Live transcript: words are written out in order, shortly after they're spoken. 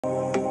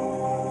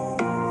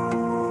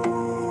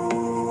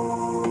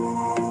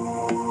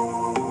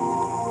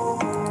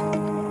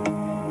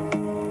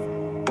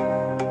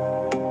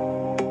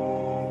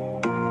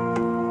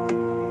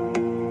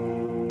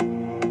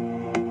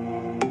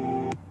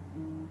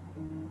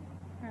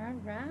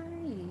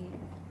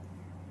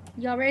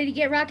Y'all ready to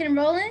get rocking and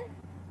rolling?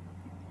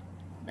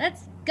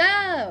 Let's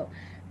go.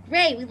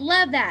 Great, we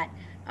love that.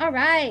 All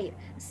right.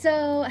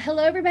 So,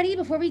 hello everybody.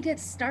 Before we get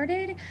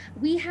started,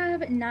 we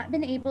have not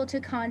been able to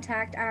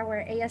contact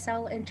our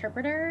ASL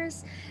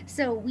interpreters.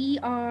 So, we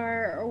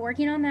are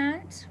working on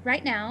that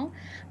right now.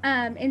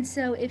 And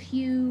so, if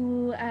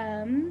you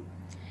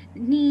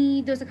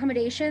need those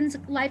accommodations,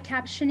 live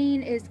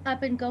captioning is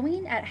up and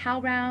going at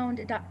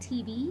HowlRound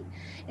TV.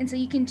 And so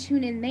you can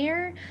tune in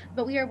there,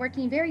 but we are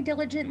working very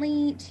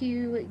diligently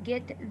to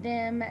get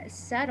them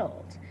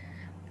settled.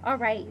 All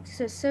right,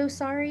 so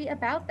sorry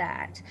about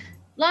that.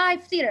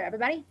 Live theater,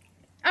 everybody.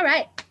 All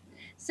right,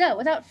 so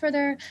without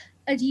further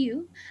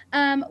ado,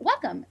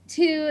 welcome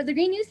to the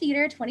Green New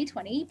Theater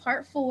 2020,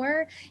 Part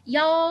 4.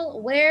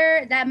 Y'all,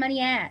 where that money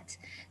at?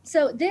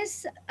 So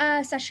this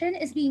session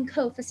is being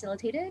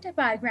co-facilitated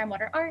by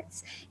Groundwater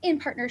Arts in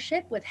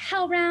partnership with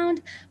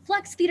HowlRound,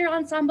 Flux Theater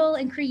Ensemble,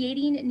 and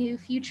Creating New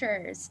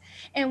Futures.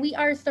 And we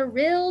are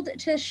thrilled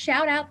to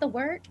shout out the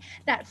work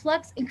that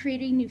Flux and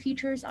Creating New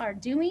Futures are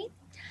doing.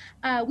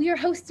 We are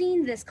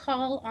hosting this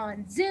call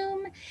on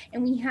Zoom,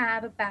 and we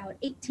have about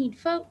 18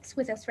 folks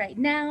with us right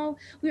now.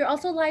 We are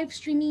also live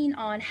streaming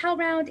on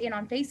HowlRound and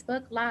on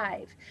Facebook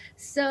Live.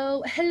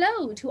 So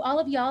hello to all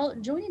of y'all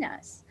joining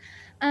us.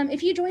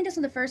 If you joined us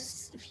on the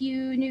first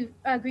few new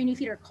Green New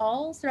Theater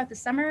calls throughout the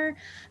summer,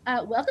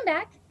 welcome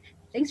back.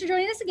 Thanks for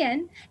joining us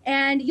again.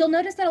 And you'll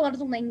notice that a lot of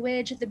the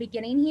language at the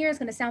beginning here is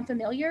going to sound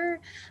familiar.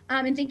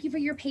 And thank you for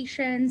your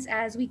patience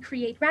as we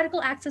create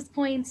radical access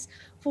points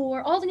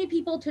for all the new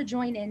people to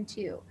join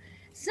into.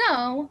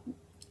 So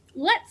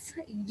let's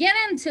get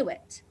into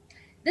it.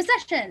 The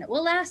session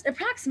will last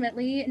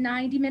approximately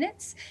 90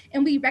 minutes,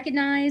 and we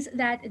recognize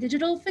that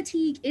digital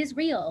fatigue is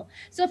real.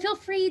 So feel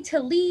free to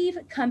leave,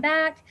 come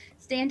back,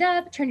 stand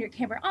up, turn your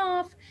camera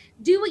off,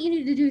 do what you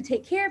need to do to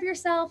take care of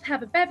yourself,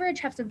 have a beverage,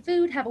 have some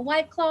food, have a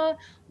White Claw,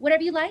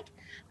 whatever you like.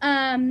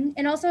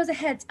 And also as a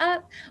heads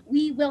up,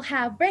 we will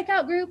have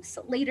breakout groups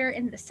later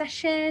in the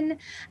session.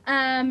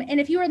 And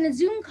if you are in the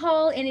Zoom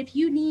call and if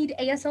you need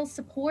ASL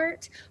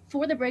support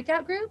for the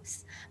breakout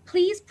groups,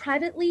 please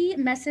privately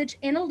message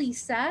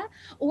Annalisa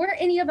or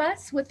any of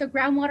us with the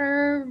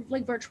Groundwater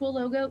virtual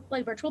logo,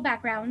 virtual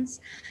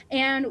backgrounds,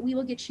 and we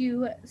will get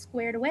you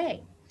squared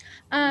away.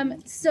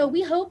 So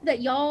we hope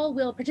that y'all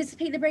will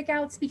participate in the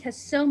breakouts, because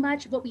so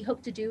much of what we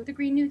hope to do with the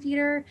Green New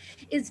Theater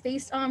is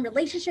based on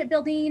relationship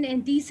building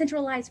and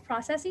decentralized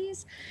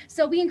processes.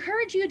 So we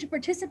encourage you to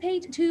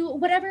participate to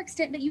whatever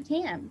extent that you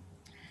can.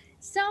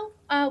 So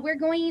we're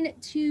going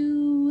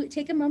to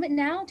take a moment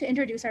now to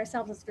introduce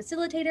ourselves as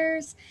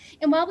facilitators.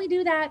 And while we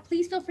do that,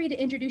 please feel free to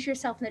introduce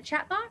yourself in the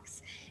chat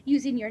box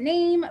using your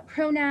name,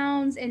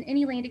 pronouns, and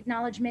any land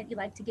acknowledgement you'd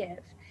like to give.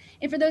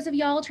 And for those of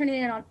y'all tuning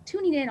in on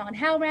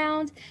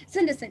HowlRound,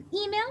 send us an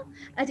email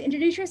to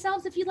introduce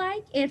yourselves if you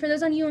like. And for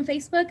those on you on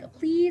Facebook,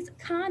 please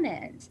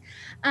comment.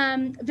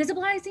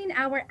 Visibilizing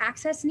our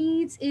access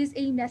needs is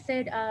a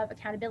method of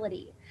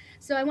accountability.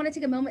 So I want to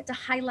take a moment to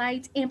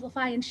highlight,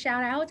 amplify, and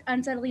shout out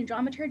Unsettling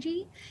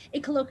Dramaturgy, a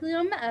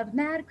colloquium of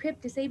mad,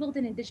 crip, disabled,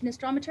 and indigenous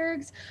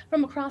dramaturgs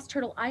from across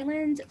Turtle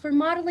Island, for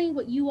modeling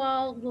what you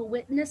all will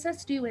witness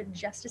us do in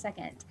just a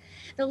second.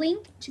 The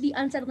link to the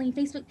Unsettling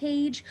Facebook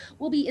page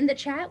will be in the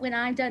chat when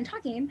I'm done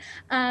talking,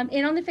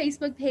 and on the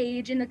Facebook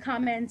page in the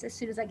comments as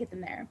soon as I get them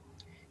there.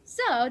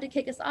 So to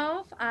kick us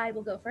off, I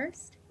will go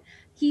first.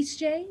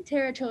 Kische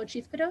Tera Cho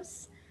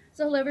Chiefkados.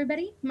 So hello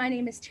everybody, my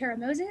name is Tara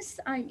Moses.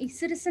 I'm a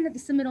citizen of the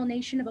Seminole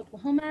Nation of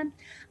Oklahoma.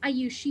 I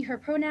use she, her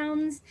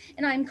pronouns,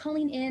 and I'm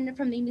calling in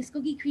from the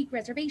Muskogee Creek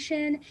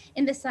Reservation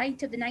in the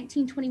site of the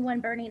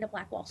 1921 burning of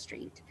Black Wall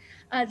Street.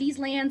 These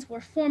lands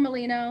were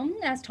formerly known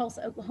as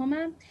Tulsa,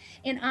 Oklahoma,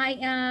 and I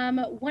am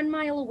 1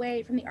 mile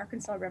away from the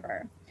Arkansas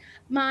River.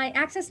 My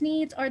access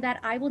needs are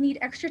that I will need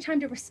extra time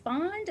to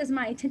respond, as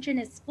my attention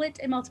is split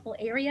in multiple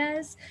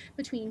areas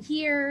between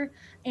here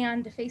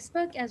and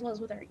Facebook, as well as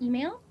with our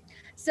email.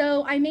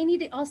 So I may need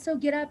to also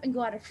get up and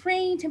go out of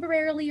frame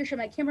temporarily or shut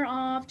my camera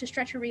off to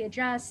stretch or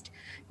readjust,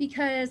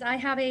 because I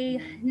have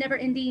a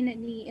never-ending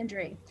knee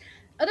injury.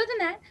 Other than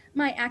that,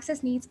 my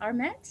access needs are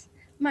met.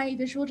 My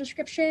visual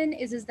description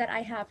is that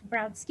I have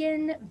brown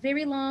skin,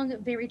 very long,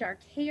 very dark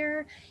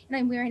hair, and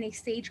I'm wearing a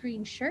sage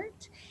green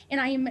shirt. And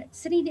I am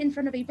sitting in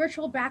front of a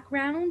virtual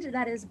background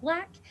that is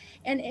black,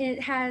 and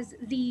it has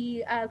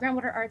the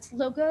Groundwater Arts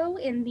logo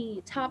in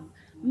the top,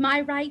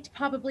 my right,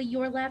 probably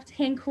your left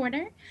hand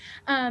corner.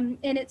 And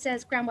it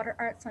says Groundwater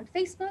Arts on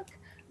Facebook,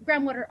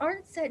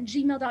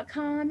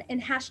 groundwaterarts@gmail.com,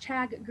 and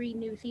hashtag Green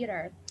New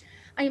Theater.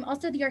 I am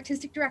also the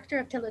artistic director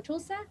of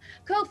Teletulsa,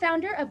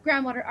 co-founder of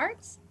Groundwater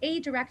Arts, a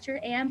director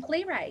and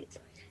playwright.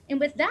 And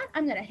with that,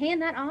 I'm going to hand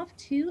that off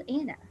to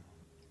Anna.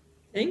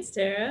 Thanks,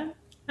 Tara.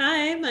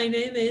 Hi, my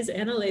name is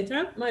Anna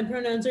Lathrop. My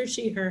pronouns are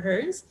she, her,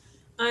 hers.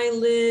 I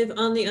live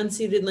on the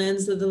unceded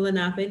lands of the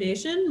Lenape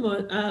Nation,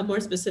 more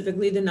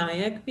specifically the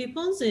Nyack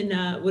peoples, in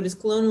what is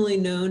colonially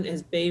known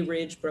as Bay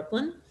Ridge,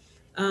 Brooklyn,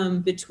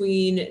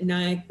 between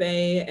Nyack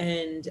Bay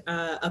and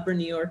Upper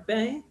New York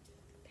Bay.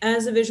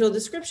 As a visual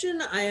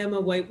description, I am a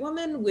white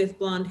woman with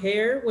blonde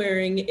hair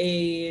wearing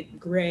a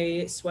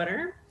gray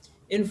sweater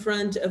in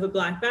front of a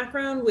black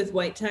background with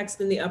white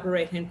text in the upper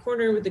right-hand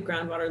corner with the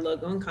Groundwater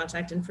logo and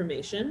contact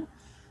information.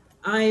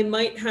 I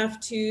might have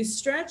to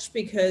stretch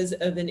because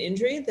of an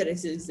injury that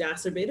is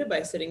exacerbated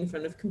by sitting in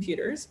front of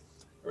computers,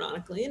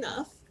 ironically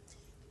enough.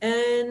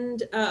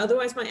 And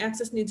otherwise, my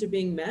access needs are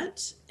being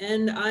met.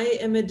 And I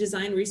am a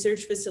design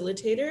research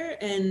facilitator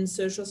and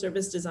social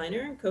service designer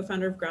and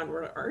co-founder of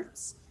Groundwater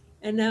Arts.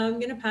 And now I'm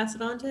going to pass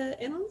it on to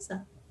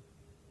Annalisa.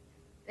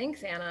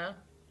 Thanks, Anna.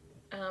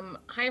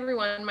 Hi,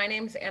 everyone. My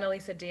name is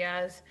Annalisa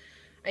Diaz.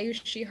 I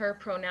use she, her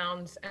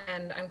pronouns,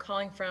 and I'm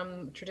calling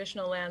from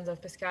traditional lands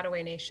of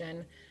Piscataway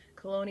Nation,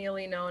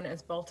 colonially known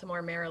as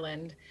Baltimore,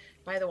 Maryland,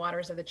 by the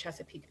waters of the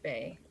Chesapeake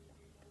Bay.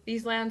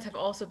 These lands have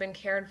also been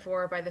cared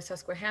for by the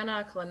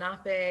Susquehanna,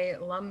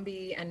 Lenape,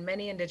 Lumbee, and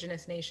many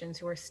indigenous nations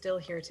who are still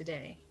here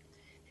today.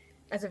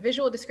 As a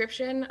visual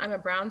description, I'm a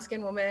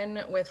brown-skinned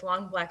woman with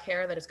long black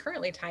hair that is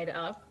currently tied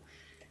up,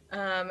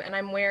 and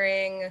I'm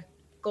wearing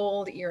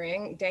gold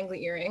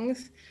dangly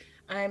earrings.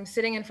 I'm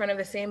sitting in front of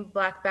the same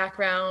black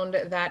background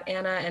that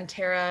Anna and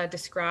Tara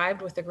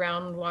described with the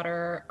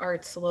Groundwater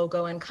Arts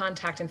logo and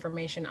contact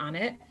information on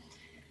it.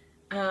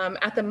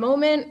 At the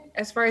moment,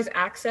 as far as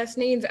access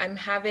needs, I'm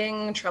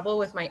having trouble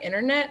with my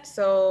internet,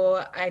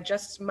 so I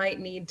just might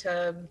need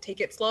to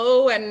take it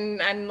slow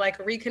and like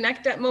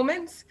reconnect at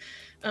moments.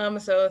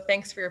 So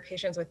thanks for your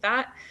patience with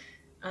that.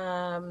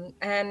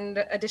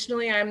 And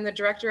additionally, I'm the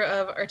Director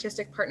of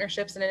Artistic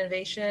Partnerships and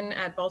Innovation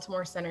at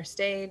Baltimore Center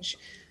Stage,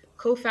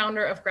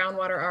 co-founder of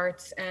Groundwater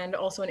Arts, and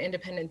also an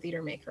independent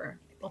theater maker.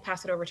 I'll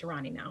pass it over to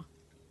Ronnie now.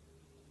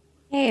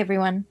 Hey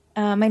everyone,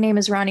 my name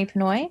is Ronnie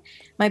Pinoy.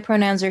 My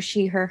pronouns are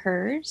she, her,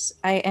 hers.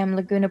 I am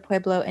Laguna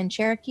Pueblo and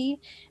Cherokee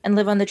and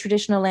live on the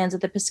traditional lands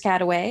of the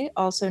Piscataway,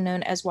 also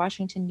known as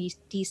Washington,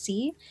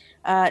 D.C.,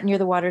 near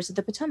the waters of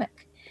the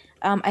Potomac.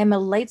 I'm a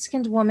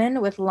light-skinned woman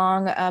with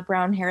long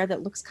brown hair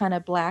that looks kind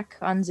of black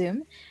on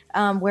Zoom,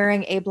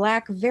 wearing a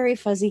black, very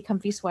fuzzy,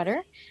 comfy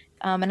sweater.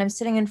 And I'm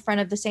sitting in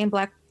front of the same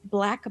black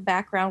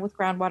background with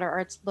Groundwater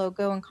Arts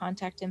logo and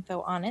contact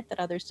info on it that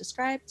others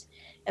described.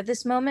 At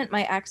this moment,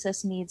 my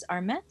access needs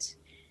are met.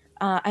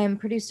 I am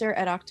producer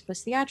at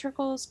Octopus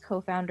Theatricals,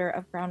 co-founder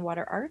of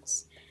Groundwater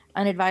Arts,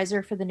 an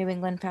advisor for the New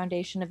England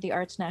Foundation of the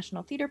Arts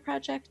National Theater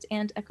Project,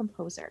 and a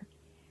composer.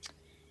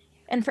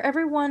 And for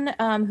everyone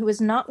who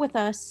is not with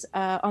us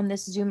on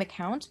this Zoom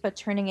account, but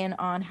turning in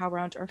on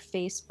HowlRound or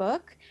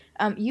Facebook,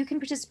 you can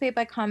participate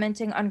by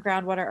commenting on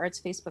Groundwater Arts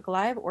Facebook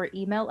Live or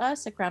email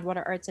us at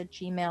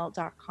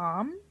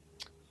groundwaterarts@gmail.com.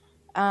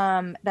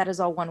 That is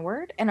all one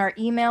word. And our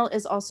email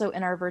is also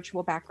in our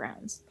virtual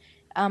backgrounds.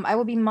 I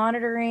will be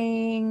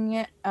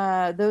monitoring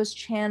those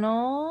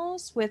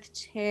channels with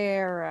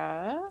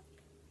Tara,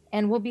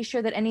 and we'll be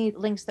sure that any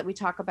links that we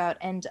talk about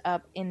end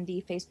up in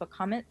the Facebook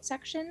comment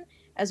section,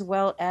 as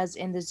well as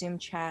in the Zoom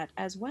chat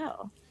as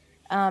well.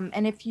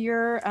 And if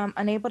you're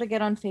unable to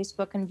get on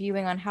Facebook and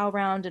viewing on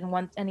HowlRound and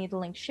want any of the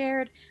links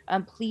shared,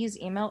 please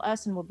email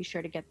us and we'll be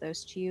sure to get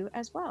those to you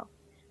as well.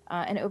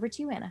 And over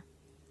to you, Anna.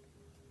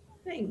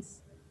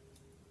 Thanks.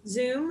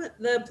 Zoom,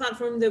 the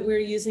platform that we're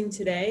using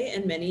today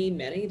and many,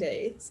 many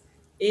days,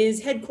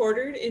 is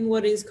headquartered in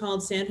what is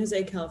called San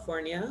Jose,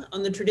 California,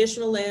 on the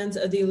traditional lands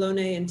of the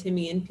Ohlone and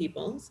Timian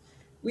peoples.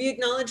 We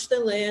acknowledge the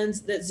lands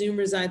that Zoom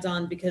resides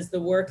on because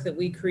the work that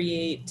we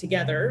create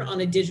together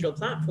on a digital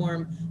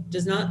platform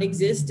does not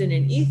exist in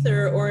an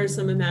ether or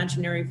some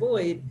imaginary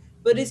void,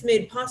 but is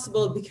made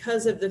possible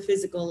because of the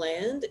physical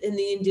land and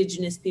the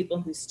indigenous people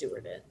who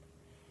steward it.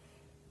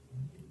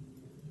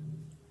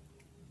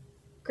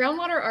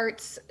 Groundwater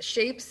Arts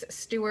shapes,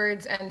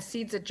 stewards, and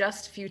seeds a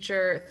just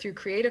future through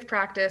creative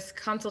practice,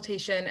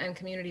 consultation, and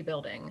community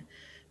building.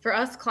 For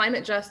us,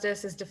 climate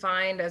justice is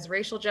defined as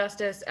racial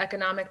justice,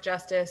 economic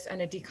justice,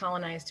 and a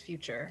decolonized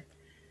future.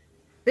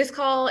 This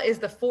call is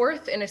the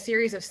fourth in a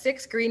series of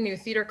 6 Green New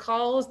Theater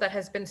calls that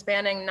has been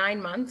spanning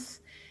 9 months.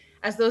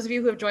 As those of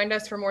you who have joined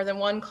us for more than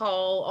one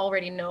call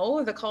already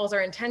know, the calls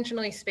are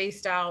intentionally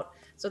spaced out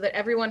so that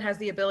everyone has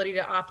the ability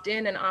to opt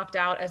in and opt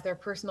out as their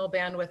personal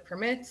bandwidth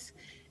permits,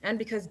 and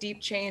because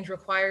deep change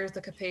requires the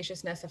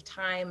capaciousness of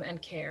time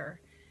and care.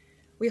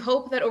 We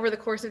hope that over the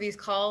course of these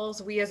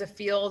calls, we as a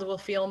field will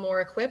feel more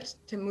equipped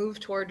to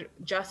move toward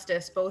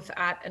justice, both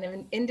at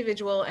an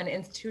individual and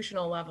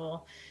institutional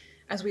level,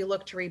 as we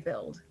look to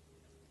rebuild.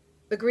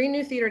 The Green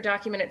New Theater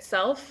document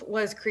itself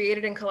was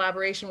created in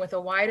collaboration with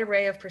a wide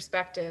array of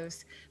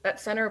perspectives that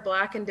center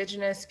Black,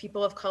 Indigenous,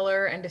 people of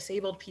color, and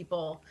disabled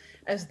people,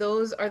 as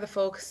those are the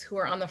folks who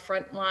are on the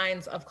front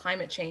lines of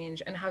climate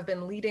change and have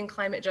been leading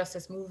climate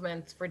justice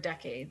movements for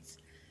decades.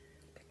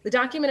 The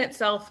document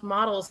itself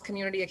models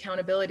community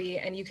accountability,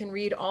 and you can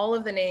read all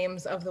of the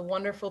names of the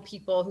wonderful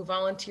people who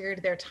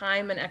volunteered their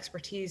time and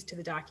expertise to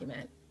the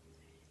document.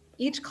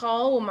 Each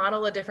call will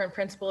model a different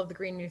principle of the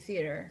Green New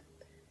Theater.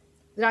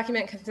 The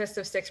document consists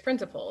of 6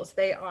 principles.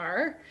 They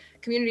are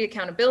community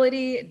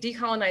accountability,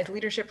 decolonized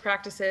leadership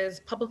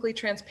practices, publicly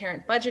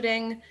transparent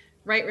budgeting,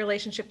 right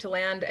relationship to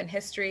land and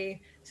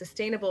history,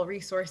 sustainable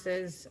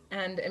resources,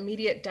 and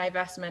immediate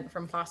divestment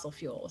from fossil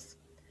fuels.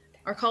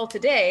 Our call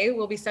today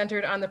will be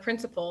centered on the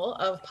principle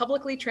of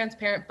publicly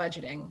transparent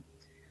budgeting.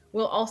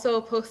 We'll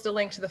also post a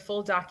link to the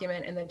full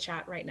document in the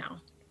chat right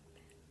now.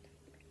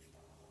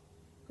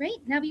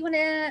 Great. Now we want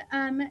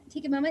to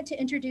take a moment to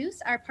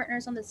introduce our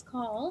partners on this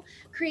call,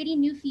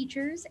 Creating New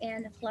Features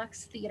and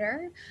Flux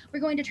Theater. We're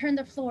going to turn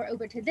the floor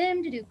over to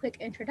them to do a quick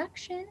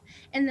introduction,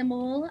 and then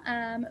we'll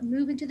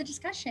move into the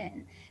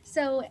discussion.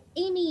 So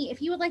Amy,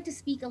 if you would like to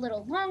speak a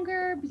little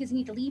longer because you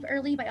need to leave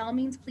early, by all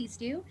means, please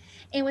do.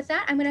 And with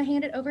that, I'm going to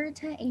hand it over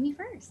to Amy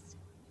first.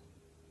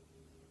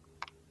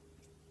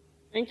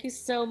 Thank you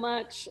so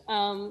much.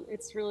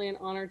 It's really an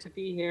honor to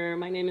be here.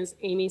 My name is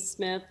Amy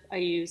Smith. I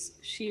use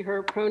she,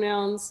 her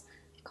pronouns,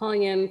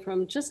 calling in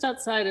from just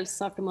outside of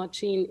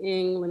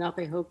Sakamachin-ing,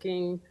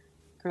 Lenapehoking,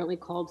 currently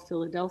called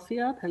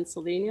Philadelphia,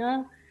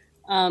 Pennsylvania.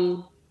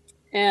 And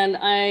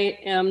I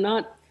am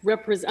not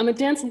I'm a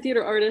dance and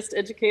theater artist,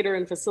 educator,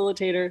 and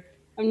facilitator.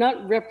 I'm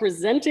not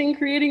representing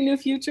Creating New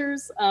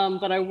Futures,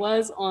 but I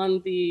was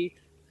on the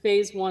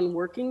phase 1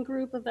 working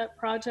group of that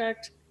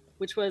project,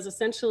 which was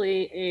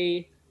essentially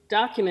a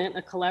document,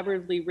 a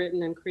collaboratively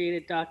written and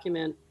created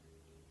document,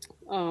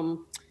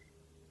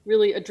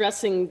 really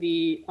addressing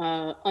the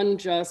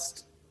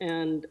unjust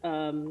and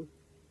the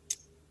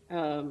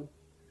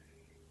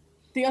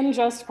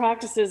unjust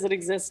practices that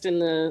exist in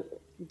the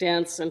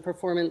dance and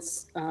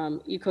performance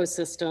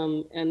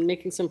ecosystem, and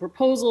making some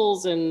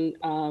proposals and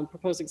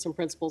proposing some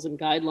principles and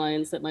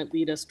guidelines that might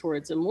lead us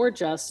towards a more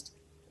just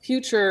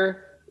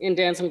future in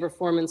dance and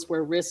performance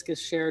where risk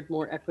is shared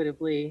more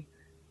equitably.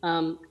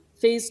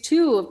 Phase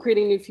 2 of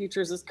Creating New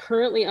Futures is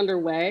currently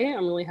underway.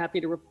 I'm really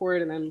happy to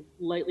report, and I'm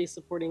lightly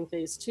supporting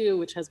phase 2,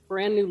 which has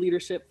brand new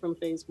leadership from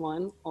phase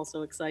 1,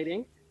 also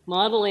exciting,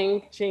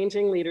 modeling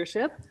changing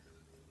leadership.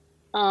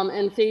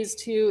 And phase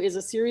 2 is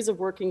a series of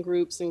working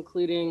groups,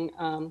 including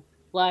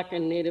Black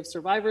and Native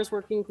Survivors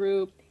Working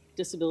Group,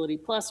 Disability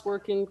Plus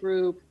Working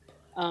Group,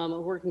 a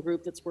working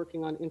group that's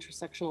working on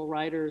intersectional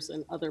riders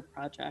and other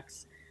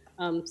projects.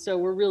 So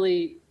we're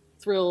really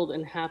thrilled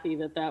and happy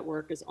that that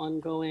work is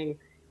ongoing.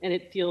 And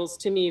it feels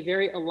to me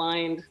very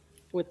aligned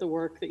with the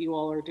work that you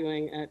all are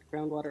doing at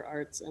Groundwater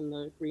Arts and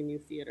the Green New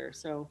Theater.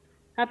 So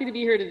happy to be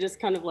here to just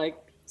kind of like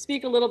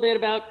speak a little bit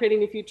about Creating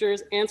New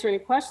Futures, answer any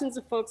questions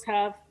that folks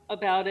have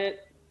about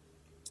it.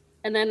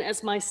 And then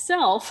as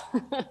myself,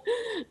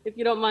 if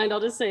you don't mind,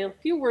 I'll just say a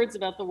few words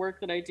about the work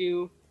that I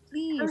do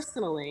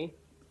personally.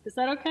 Is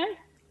that okay?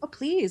 Oh,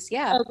 please,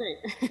 yeah. Okay.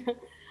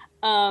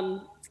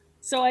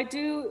 So I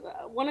do,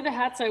 one of the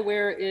hats I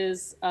wear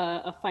is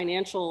a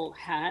financial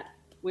hat,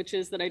 which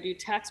is that I do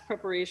tax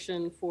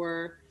preparation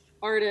for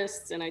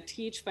artists, and I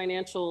teach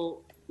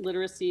financial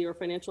literacy, or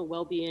financial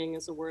well-being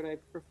is a word I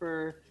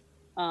prefer,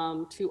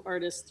 to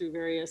artists through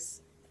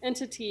various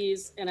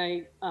entities. And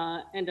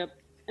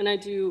I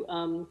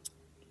do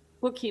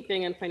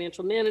bookkeeping and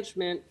financial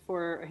management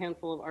for a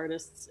handful of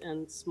artists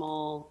and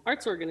small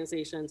arts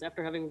organizations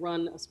after having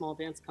run a small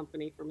dance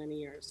company for many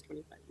years,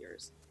 25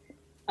 years.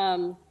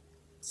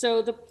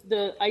 So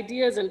the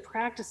ideas and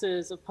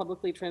practices of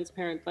publicly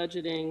transparent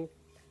budgeting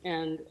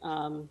and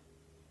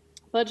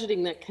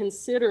budgeting that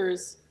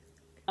considers,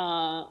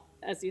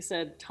 as you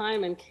said,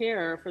 time and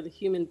care for the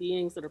human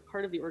beings that are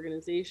part of the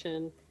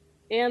organization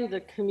and the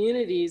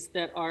communities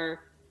that are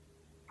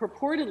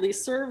purportedly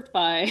served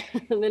by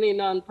many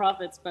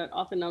nonprofits, but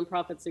often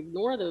nonprofits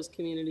ignore those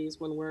communities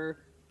when we're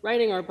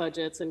writing our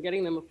budgets and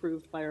getting them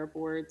approved by our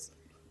boards.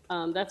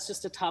 That's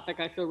just a topic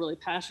I feel really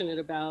passionate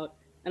about.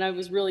 And I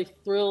was really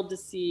thrilled to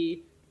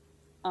see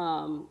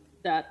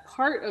that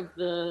part of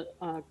the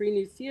Green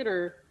New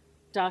Theater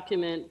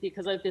document,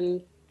 because I've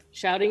been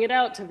shouting it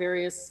out to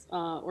various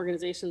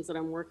organizations that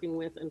I'm working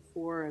with and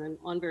for, and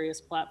on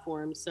various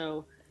platforms.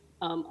 So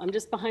I'm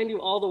just behind you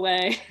all the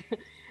way.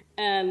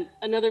 And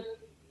another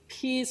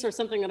piece, or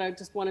something that I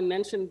just want to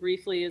mention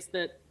briefly, is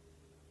that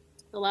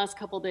the last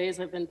couple of days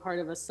I've been part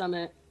of a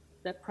summit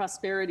that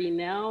Prosperity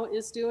Now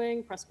is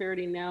doing.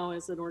 Prosperity Now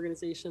is an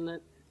organization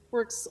that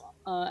works,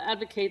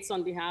 advocates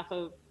on behalf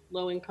of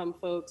low-income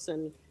folks,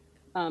 and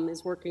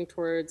is working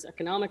towards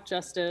economic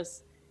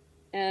justice.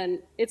 And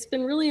it's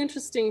been really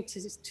interesting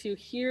to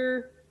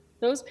hear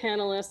those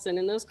panelists and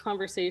in those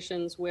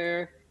conversations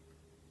where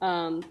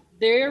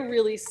they're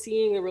really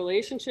seeing the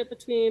relationship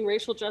between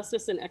racial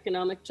justice and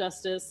economic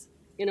justice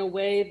in a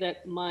way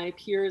that my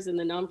peers in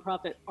the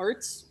nonprofit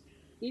arts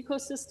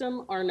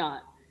ecosystem are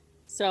not.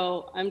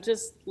 So I'm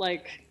just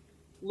like,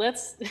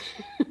 let's,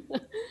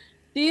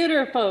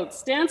 theater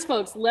folks, dance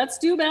folks, let's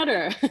do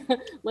better.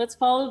 Let's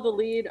follow the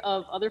lead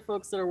of other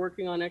folks that are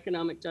working on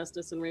economic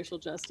justice and racial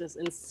justice,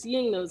 and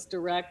seeing those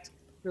direct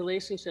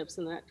relationships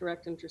and that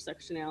direct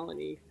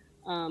intersectionality.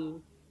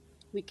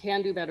 We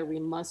can do better, we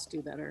must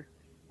do better.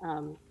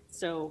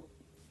 So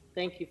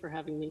thank you for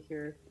having me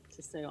here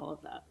to say all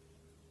of that.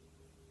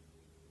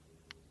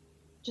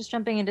 Just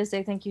jumping in to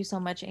say thank you so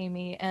much,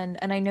 Amy. And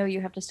I know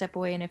you have to step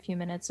away in a few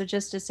minutes. So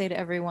just to say to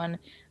everyone,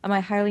 I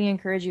highly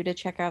encourage you to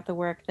check out the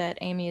work that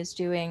Amy is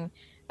doing.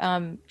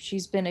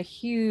 She's been a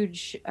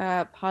huge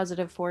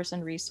positive force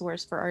and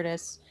resource for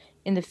artists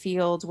in the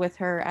field with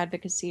her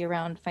advocacy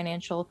around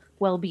financial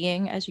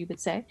well-being, as you would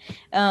say,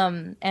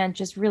 and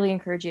just really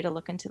encourage you to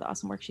look into the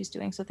awesome work she's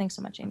doing. So thanks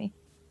so much, Amy.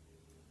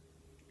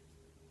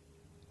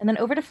 And then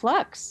over to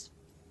Flux.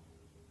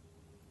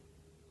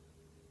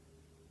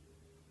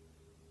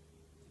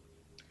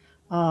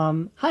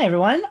 Hi,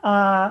 everyone.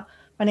 My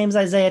name is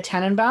Isaiah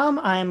Tannenbaum.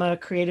 I'm a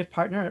creative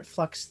partner at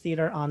Flux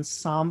Theater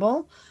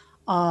Ensemble.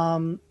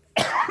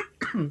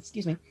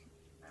 Excuse me.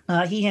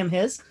 He, him,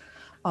 his.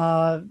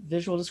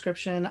 Visual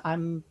description,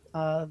 I'm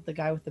the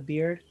guy with the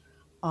beard,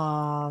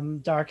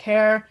 dark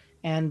hair,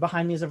 and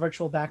behind me is a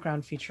virtual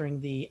background featuring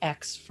the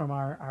X from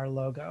our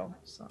logo.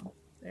 So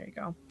there you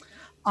go.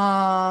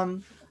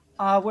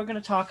 We're going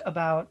to talk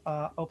about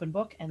Open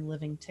Book and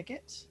Living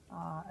Ticket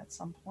at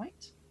some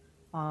point.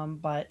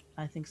 But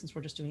I think since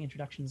we're just doing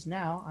introductions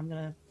now, I'm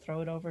going to throw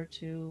it over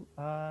to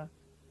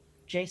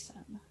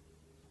Jason.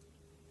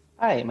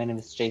 Hi, my name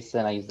is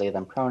Jason. I use they,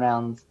 them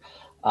pronouns.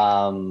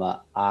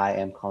 I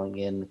am calling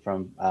in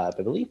from, I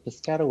believe,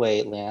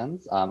 Piscataway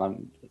lands.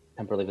 I'm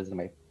temporarily visiting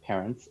my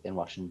parents in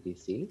Washington,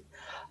 D.C.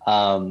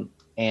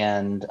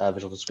 And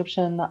visual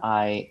description,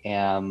 I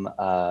am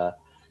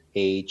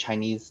a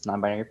Chinese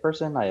non-binary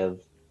person. I have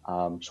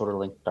shoulder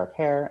length dark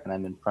hair, and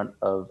I'm in front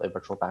of a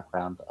virtual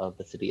background of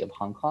the city of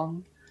Hong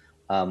Kong,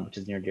 which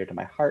is near and dear to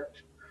my heart.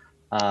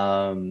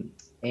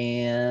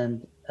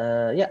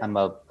 Yeah, I'm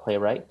a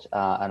playwright,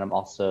 and I'm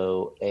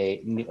also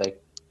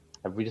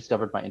I've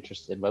rediscovered my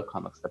interest in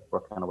webcomics. I've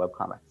worked on a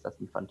webcomic. That's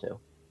been fun too.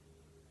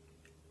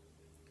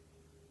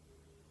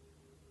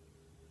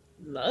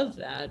 Love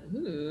that.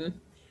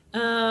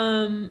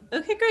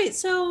 Okay, great.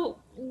 So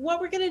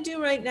what we're going to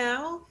do right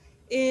now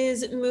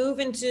is move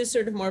into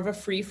sort of more of a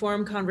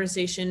free-form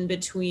conversation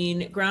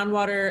between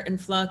Groundwater and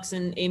Flux,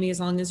 and Amy,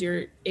 as long as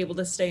you're able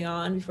to stay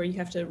on before you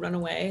have to run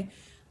away.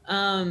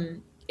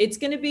 It's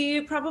going to be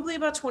probably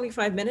about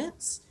 25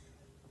 minutes.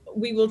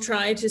 We will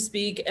try to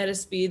speak at a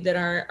speed that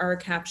our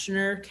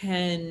captioner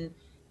can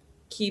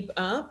keep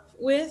up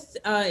with.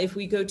 If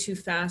we go too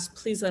fast,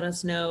 please let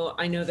us know.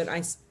 I know that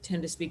I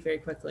tend to speak very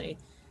quickly.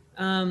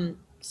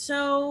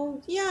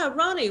 So yeah,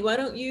 Ronnie, why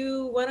don't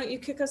you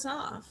kick us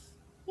off?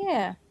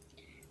 Yeah.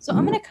 So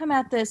I'm going to come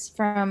at this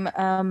from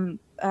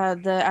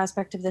the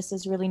aspect of this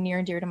is really near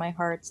and dear to my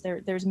heart.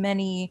 There's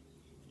many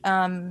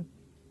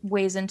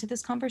ways into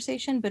this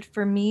conversation, but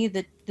for me,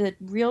 the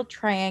real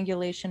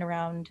triangulation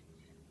around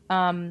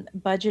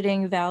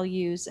budgeting,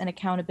 values, and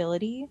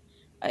accountability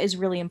is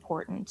really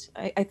important.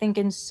 I think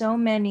in so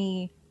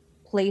many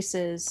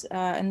places,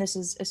 and this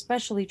is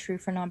especially true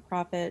for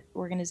nonprofit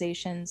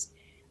organizations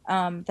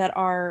that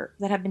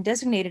have been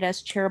designated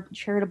as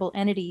charitable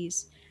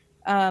entities,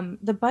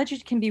 the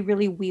budget can be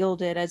really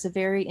wielded as a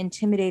very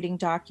intimidating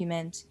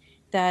document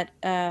that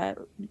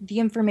the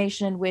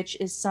information in which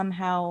is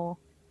somehow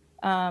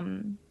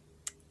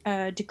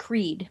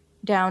decreed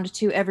down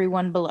to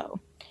everyone below.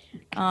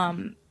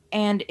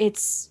 And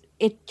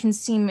it can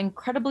seem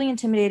incredibly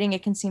intimidating.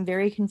 It can seem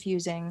very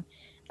confusing.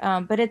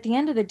 But at the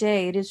end of the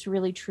day, it is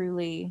really,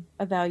 truly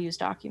a values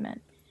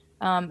document.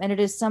 And it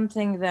is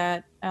something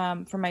that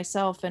for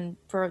myself and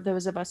for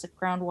those of us at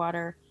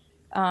Groundwater,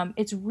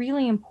 it's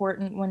really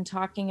important when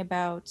talking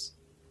about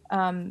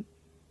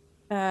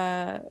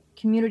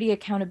community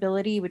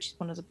accountability, which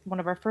is one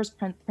of our first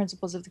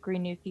principles of the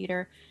Green New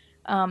Theater,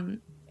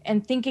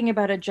 and thinking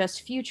about a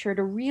just future,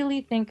 to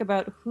really think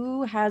about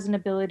who has an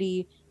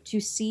ability to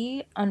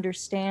see,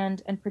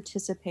 understand, and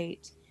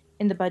participate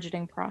in the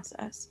budgeting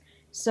process.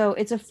 So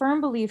it's a firm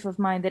belief of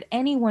mine that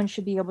anyone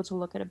should be able to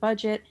look at a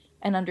budget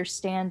and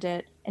understand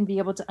it and be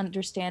able to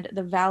understand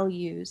the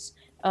values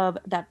of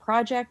that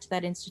project,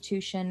 that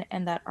institution,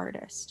 and that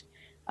artist.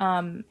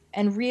 And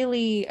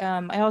really,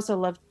 I also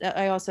love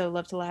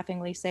to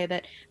laughingly say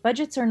that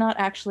budgets are not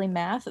actually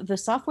math. The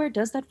software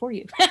does that for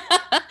you.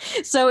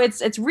 So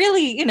it's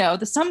really,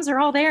 the sums are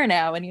all there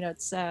now. And,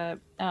 it's,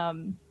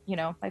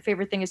 my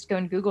favorite thing is to go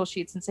in Google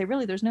Sheets and say,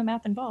 really, there's no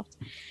math involved.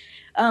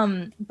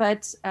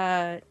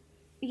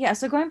 Yeah,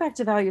 so going back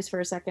to values for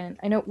a second,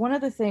 I know one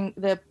of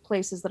the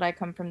places that I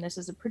come from this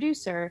as a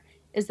producer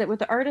is that with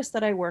the artists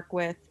that I work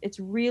with, it's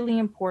really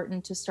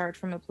important to start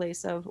from a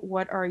place of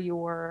what are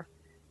your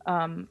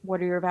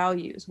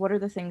values? What are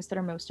the things that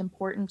are most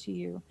important to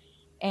you?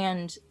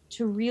 And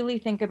to really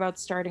think about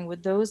starting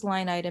with those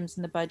line items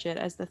in the budget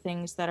as the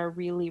things that are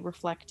really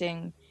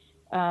reflecting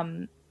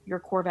your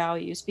core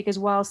values. Because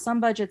while some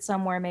budget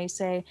somewhere may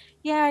say,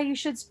 yeah, you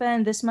should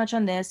spend this much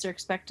on this or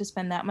expect to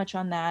spend that much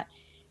on that,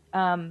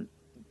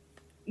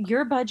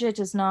 your budget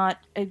is not,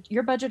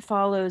 your budget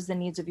follows the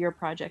needs of your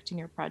project and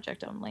your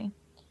project only.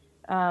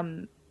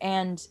 And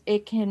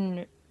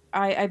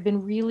I've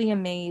been really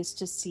amazed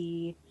to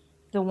see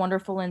the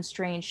wonderful and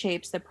strange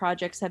shapes that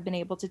projects have been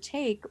able to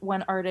take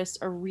when artists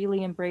are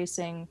really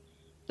embracing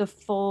the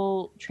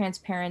full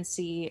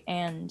transparency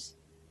and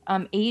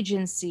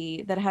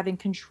agency that having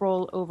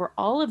control over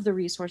all of the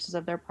resources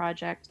of their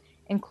project,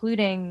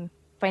 including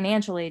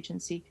financial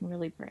agency, can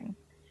really bring.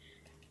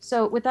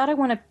 So with that, I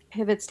want to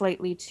pivot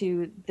slightly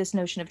to this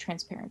notion of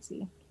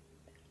transparency,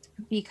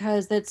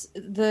 because that's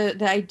the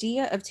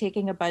idea of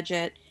taking a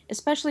budget,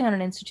 especially on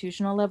an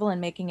institutional level, and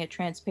making it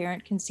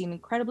transparent can seem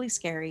incredibly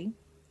scary.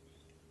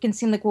 It can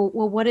seem like, well,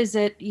 what is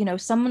it? You know,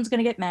 someone's going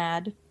to get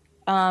mad,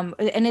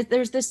 and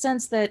there's this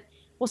sense that,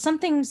 well,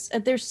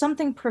 there's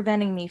something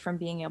preventing me from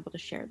being able to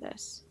share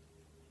this.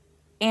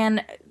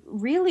 And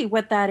really,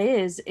 what that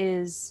is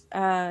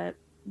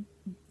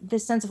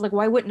this sense of like,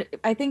 why wouldn't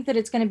I think that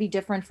it's going to be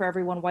different for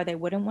everyone why they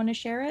wouldn't want to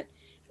share it.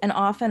 And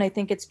often I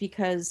think it's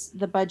because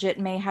the budget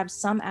may have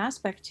some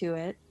aspect to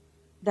it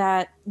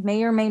that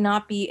may or may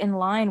not be in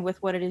line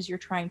with what it is you're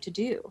trying to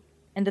do,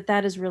 and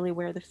that is really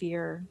where the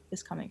fear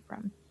is coming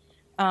from.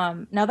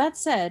 Now that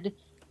said,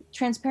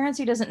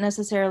 transparency doesn't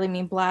necessarily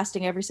mean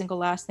blasting every single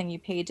last thing you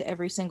paid to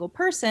every single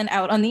person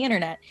out on the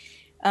internet.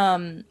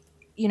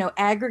 You know,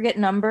 aggregate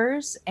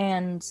numbers,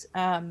 and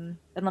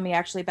let me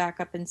actually back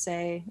up and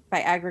say, by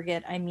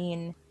aggregate I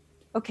mean,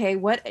 okay,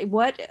 what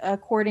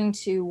according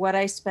to what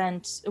I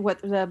spent, what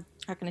the,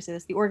 how can I say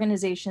this, the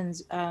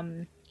organization's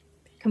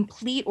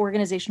complete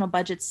organizational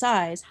budget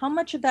size, how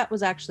much of that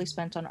was actually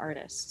spent on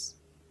artists?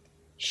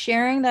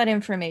 Sharing that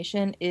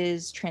information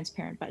is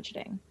transparent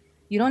budgeting.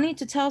 You don't need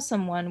to tell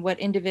someone what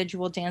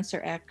individual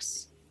dancer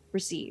X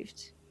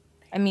received.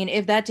 I mean,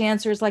 if that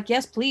dancer is like,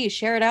 yes, please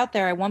share it out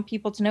there, I want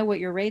people to know what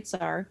your rates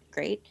are,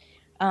 great.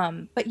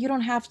 But you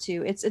don't have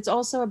to. It's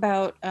also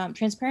about,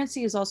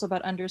 transparency is also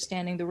about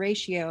understanding the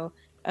ratio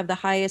of the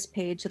highest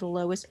paid to the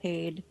lowest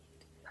paid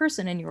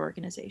person in your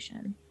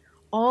organization.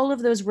 All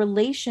of those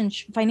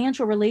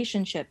financial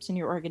relationships in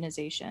your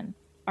organization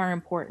are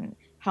important.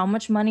 How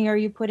much money are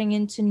you putting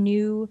into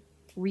new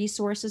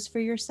resources for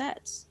your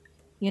sets,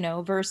 you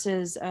know,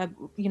 versus,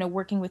 you know,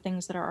 working with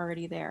things that are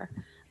already there.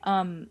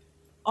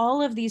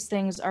 All of these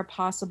things are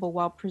possible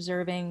while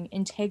preserving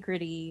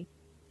integrity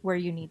where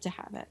you need to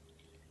have it.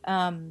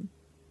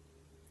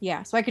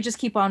 Yeah, so I could just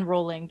keep on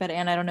rolling, but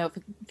Anne, I don't know,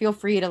 feel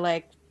free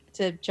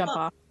to jump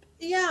off.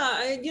 Yeah,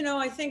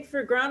 I think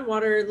for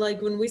groundwater,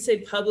 like when we say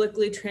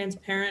publicly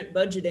transparent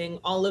budgeting,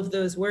 all of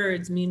those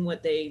words mean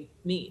what they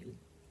mean.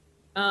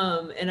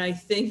 And I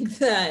think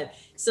that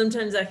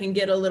sometimes I can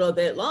get a little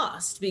bit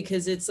lost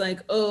because it's like,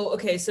 oh,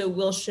 okay, so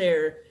we'll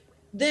share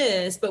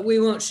this, but we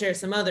won't share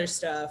some other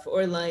stuff.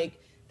 Or like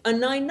a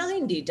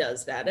 990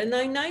 does that. A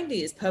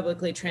 990 is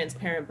publicly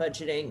transparent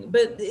budgeting,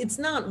 but it's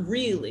not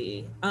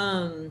really.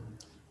 And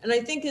I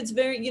think it's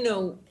very,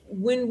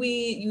 when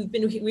we've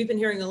been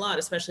hearing a lot,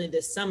 especially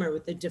this summer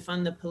with the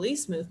defund the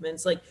police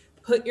movements, like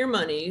put your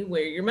money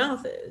where your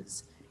mouth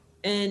is.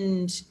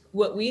 And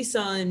what we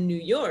saw in New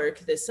York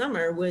this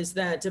summer was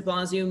that de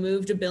Blasio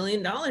moved $1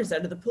 billion out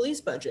of the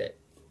police budget,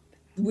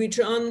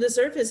 which on the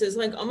surface is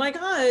like, oh my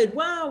God,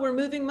 wow, we're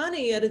moving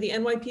money out of the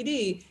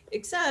NYPD,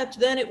 except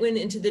then it went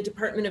into the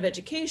Department of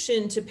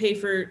Education to pay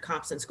for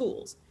cops in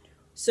schools.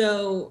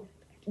 So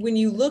when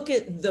you look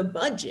at the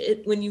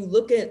budget, when you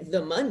look at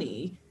the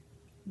money,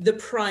 the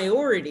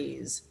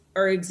priorities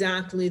are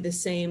exactly the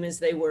same as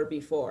they were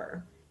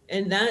before.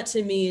 And that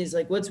to me is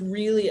like what's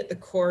really at the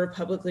core of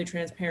publicly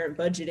transparent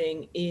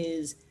budgeting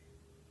is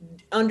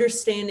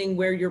understanding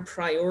where your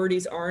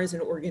priorities are as an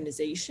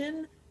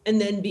organization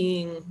and then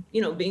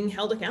being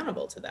held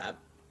accountable to that.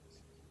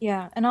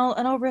 Yeah, and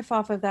I'll riff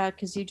off of that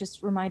because you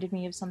just reminded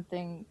me of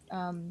something.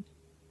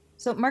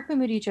 So Mark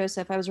Mahmoudi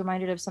Joseph, I was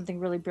reminded of something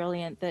really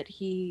brilliant that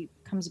he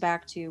comes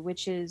back to,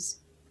 which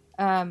is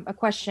a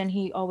question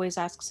he always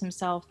asks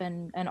himself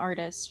and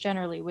artists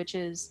generally, which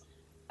is,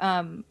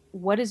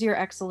 what is your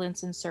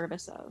excellence in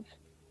service of?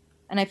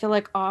 And I feel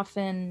like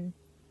often,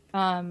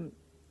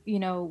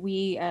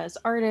 we as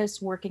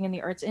artists working in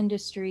the arts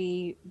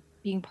industry,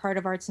 being part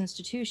of arts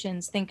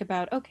institutions, think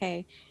about,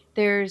 okay,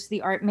 there's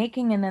the art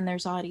making and then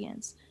there's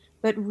audience.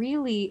 But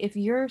really, if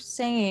you're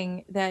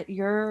saying that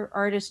your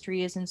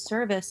artistry is in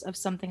service of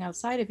something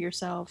outside of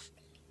yourself,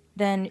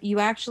 then you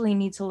actually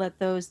need to let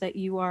those that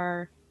you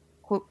are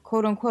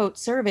quote unquote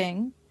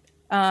serving,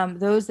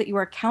 those that you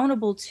are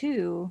accountable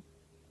to,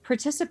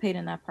 participate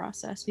in that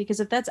process. Because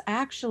if that's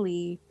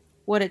actually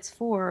what it's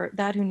for,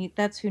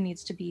 that's who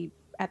needs to be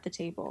at the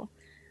table.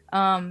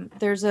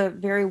 There's a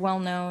very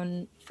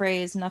well-known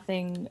phrase,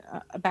 nothing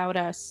about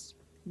us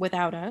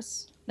without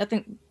us.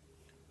 Nothing.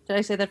 Did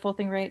I say that full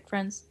thing right,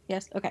 friends?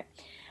 Yes. Okay.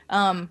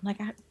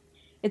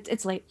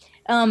 It's late.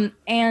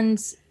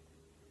 And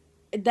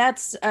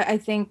that's, I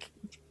think,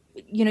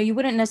 you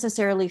wouldn't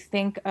necessarily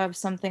think of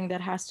something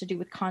that has to do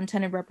with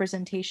content and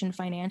representation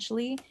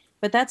financially,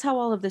 but that's how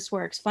all of this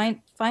works.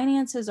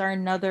 Finances are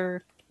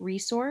another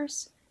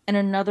resource and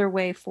another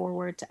way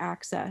forward to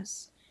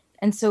access.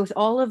 And so with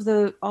all of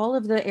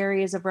the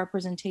areas of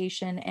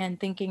representation and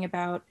thinking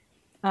about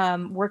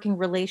working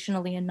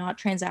relationally and not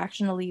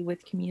transactionally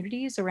with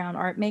communities around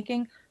art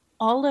making,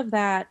 all of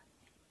that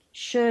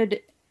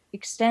should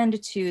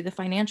extend to the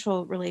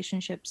financial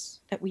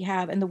relationships that we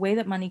have and the way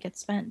that money gets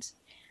spent.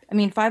 I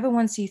mean,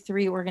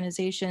 501c3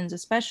 organizations,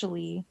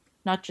 especially,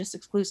 not just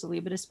exclusively,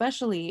 but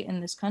especially in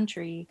this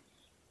country,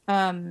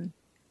 have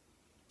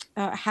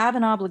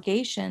an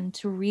obligation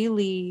to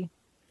really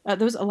a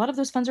lot of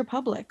those funds are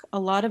public. A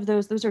lot of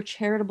those are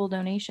charitable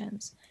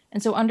donations.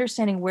 And so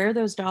understanding where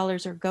those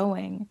dollars are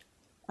going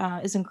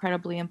is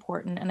incredibly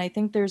important. And I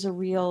think there's a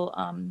real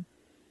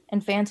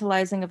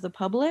infantilizing of the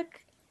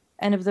public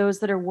and of those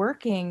that are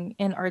working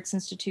in arts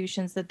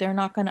institutions, that they're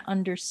not going to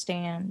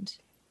understand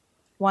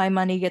why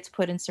money gets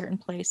put in certain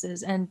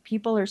places. And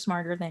people are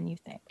smarter than you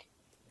think.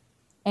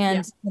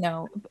 And, you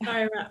know,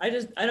 Sorry,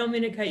 I don't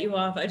mean to cut you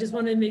off. I just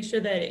want to make sure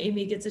that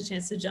Amy gets a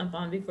chance to jump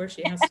on before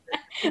she has to.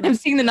 I'm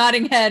seeing the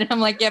nodding head. I'm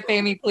like, yep,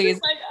 Amy,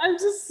 please. Like, I'm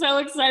just so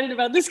excited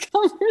about this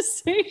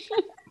conversation.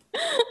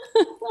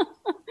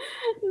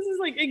 This is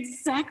like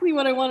exactly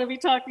what I want to be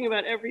talking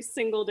about every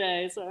single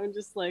day. So I'm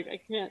just like,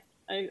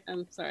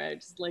 I'm sorry. I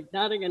just like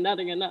nodding and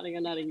nodding and nodding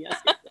and nodding.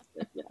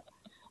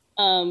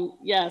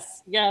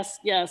 Yes,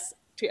 yes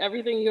to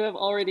everything you have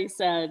already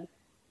said.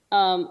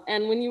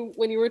 And when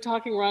you were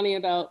talking, Ronnie,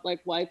 about like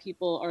why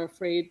people are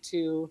afraid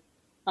to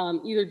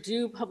either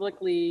do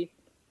publicly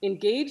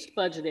engaged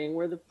budgeting,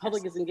 where the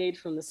public is engaged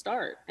from the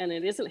start and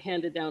it isn't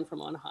handed down from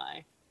on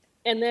high,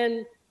 and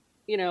then,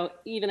 you know,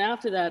 even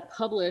after that,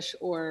 publish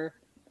or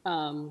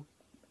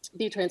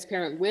be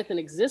transparent with an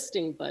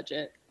existing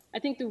budget. I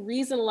think the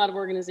reason a lot of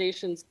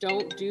organizations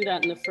don't do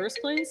that in the first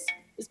place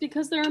is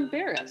because they're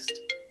embarrassed.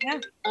 Yeah.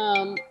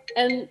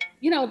 And,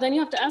 you know, then you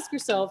have to ask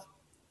yourself,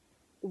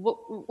 what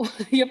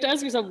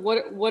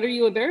are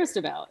you embarrassed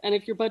about? And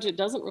if your budget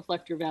doesn't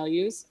reflect your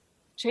values,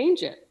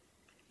 change it.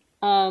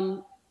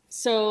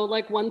 So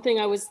like one thing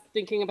I was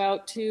thinking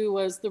about too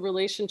was the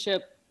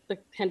relationship. The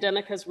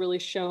pandemic has really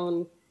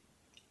shown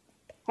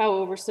how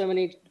over so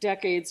many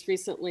decades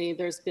recently,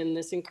 there's been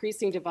this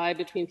increasing divide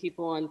between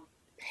people on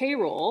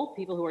payroll,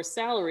 people who are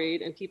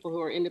salaried, and people who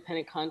are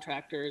independent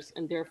contractors,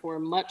 and therefore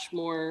much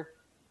more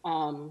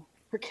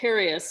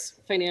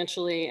precarious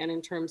financially and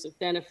in terms of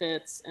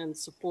benefits and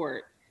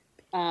support.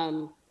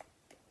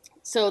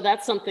 So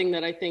that's something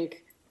that I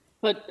think,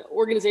 but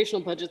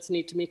organizational budgets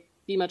need to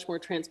be much more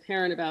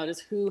transparent about, is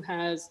who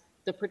has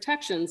the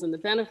protections and the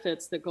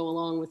benefits that go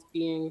along with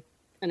being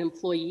an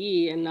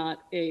employee and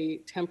not a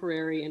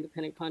temporary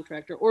independent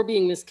contractor, or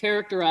being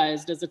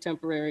mischaracterized as a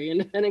temporary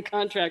independent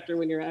contractor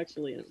when you're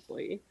actually an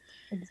employee.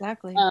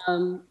 Exactly.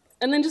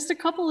 And then just a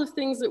couple of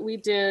things that we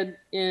did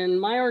in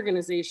my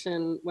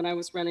organization when I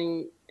was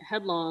running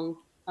Headlong.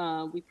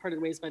 We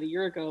parted ways about a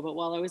year ago, but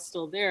while I was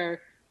still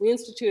there, we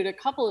instituted a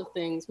couple of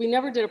things. We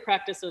never did a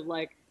practice of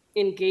like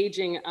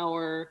engaging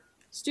our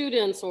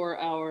students or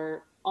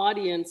our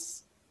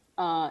audience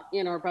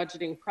in our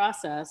budgeting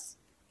process.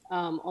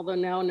 Although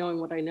now,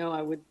 knowing what I know,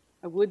 I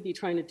would be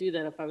trying to do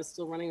that if I was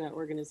still running that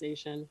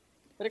organization.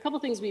 But a couple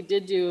of things we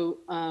did do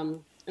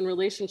in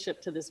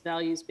relationship to this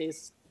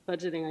values-based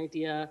budgeting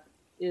idea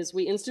is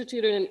we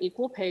instituted an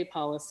equal pay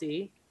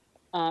policy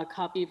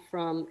copied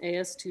from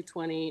AS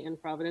 220 in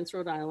Providence,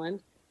 Rhode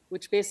Island,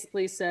 which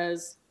basically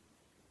says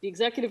the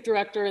executive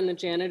director and the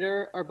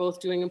janitor are both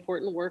doing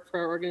important work for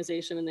our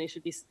organization and they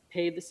should be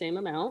paid the same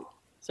amount.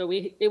 So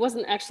it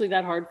wasn't actually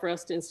that hard for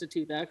us to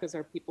institute that because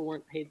our people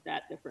weren't paid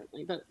that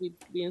differently, but we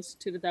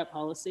instituted that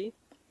policy.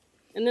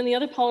 And then the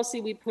other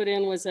policy we put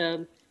in was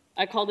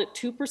I called it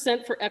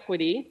 2% for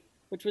equity,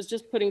 which was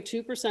just putting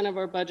 2% of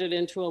our budget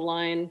into a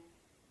line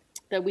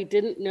that we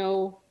didn't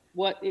know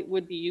what it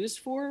would be used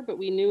for, but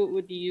we knew it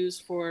would be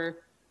used for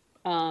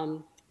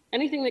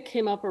anything that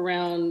came up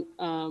around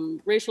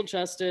racial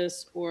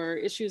justice or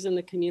issues in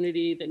the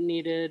community that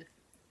needed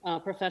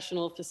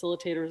professional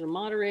facilitators or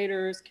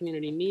moderators,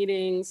 community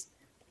meetings.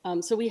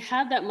 So we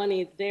had that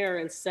money there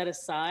and set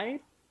aside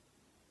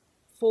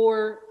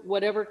for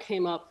whatever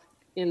came up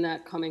in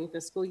that coming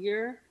fiscal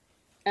year.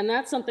 And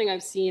that's something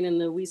I've seen in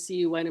the We See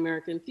You White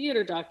American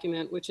Theater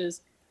document, which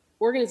is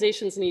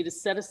organizations need to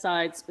set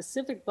aside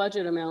specific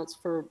budget amounts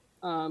for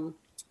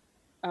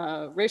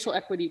racial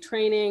equity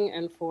training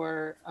and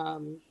for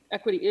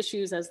equity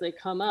issues as they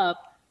come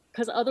up,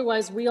 because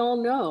otherwise we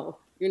all know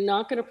you're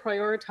not going to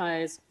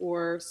prioritize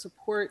or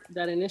support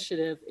that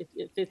initiative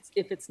if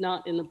it's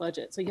not in the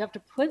budget. So you have to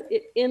put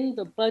it in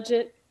the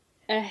budget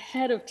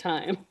ahead of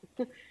time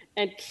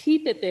and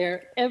keep it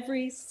there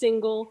every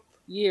single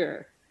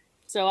year.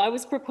 So I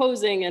was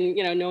proposing, and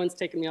no one's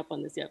taken me up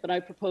on this yet, but I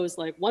proposed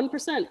like 1%,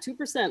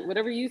 2%,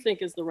 whatever you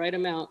think is the right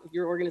amount of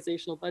your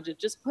organizational budget,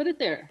 just put it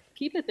there,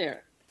 keep it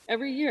there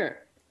every year.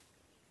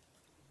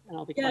 And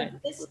I'll be quiet.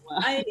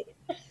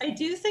 I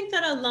do think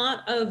that a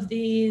lot of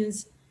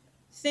these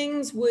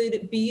things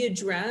would be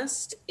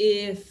addressed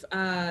if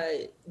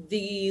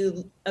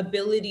the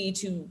ability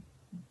to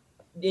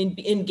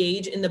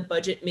engage in the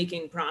budget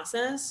making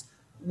process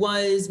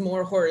was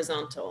more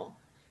horizontal.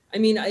 I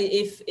mean,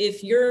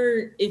 if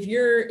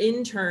your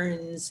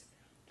interns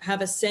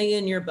have a say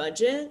in your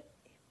budget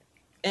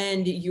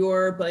and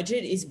your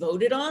budget is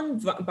voted on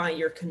by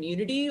your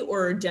community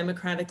or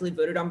democratically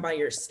voted on by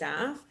your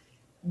staff,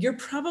 you're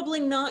probably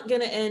not going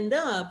to end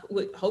up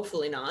with,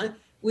 hopefully not,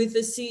 with a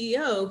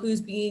CEO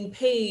who's being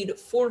paid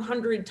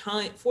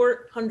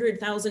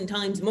 400,000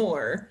 times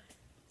more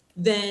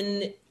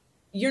than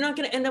you're not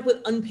going to end up with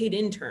unpaid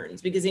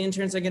interns, because the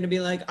interns are going to be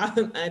like,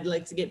 I'd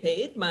like to get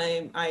paid.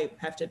 I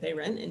have to pay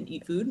rent and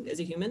eat food as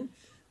a human.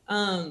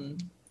 I'm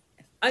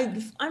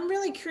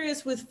really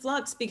curious with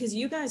Flux, because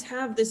you guys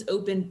have this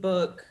open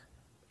book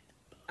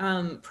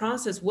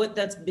process, what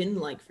that's been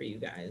like for you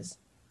guys.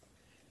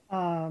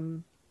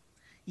 Well,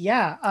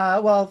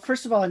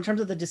 first of all, in terms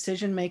of the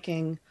decision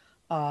making,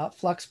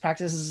 Flux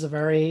practices a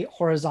very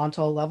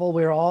horizontal level.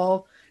 We're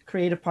all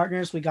creative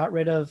partners. We got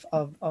rid of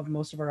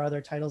most of our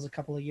other titles a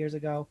couple of years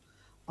ago.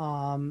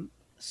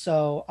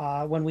 So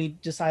when we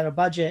decide a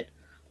budget,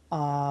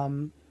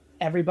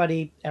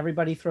 everybody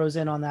throws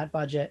in on that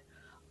budget.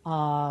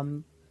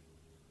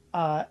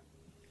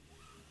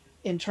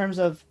 In terms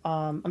of,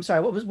 I'm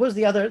sorry, what was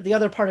the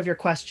other part of your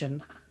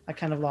question? I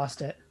kind of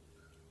lost it.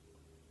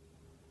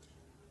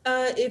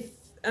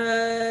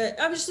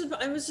 I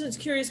was just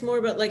curious more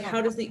about, like,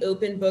 how does the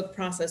open book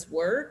process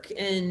work,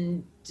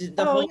 and it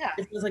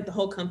feels like the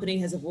whole company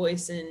has a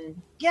voice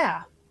in.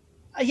 Yeah,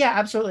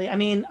 absolutely. I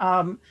mean,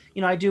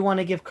 I do want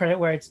to give credit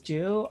where it's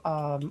due.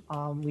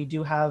 We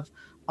do have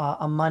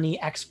a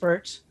money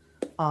expert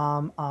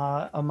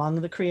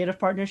among the creative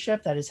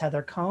partnership. That is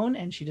Heather Cohn,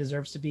 and she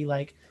deserves to be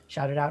like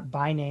shouted out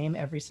by name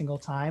every single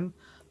time,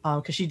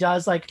 because she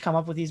does like come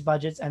up with these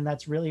budgets, and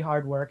that's really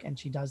hard work, and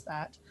she does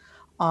that.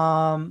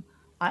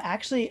 I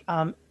actually,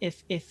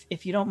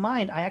 if you don't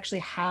mind, I actually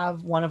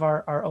have one of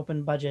our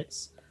open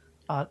budgets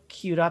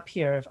queued up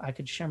here. If I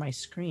could share my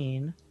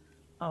screen.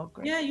 Oh,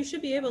 great. Yeah, you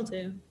should be able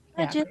to.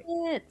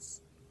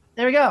 Budgets.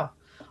 There we go.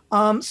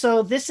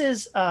 So this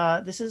is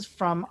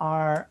from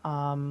our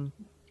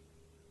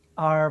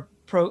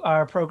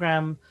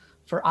program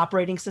for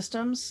operating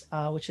systems,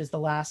 which is the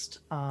last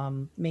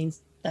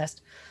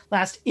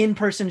last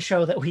in-person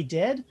show that we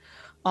did.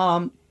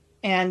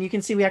 And you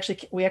can see we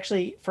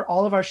actually for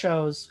all of our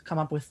shows come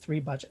up with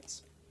 3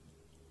 budgets.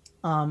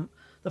 The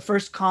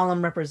first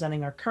column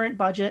representing our current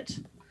budget,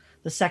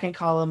 the second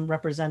column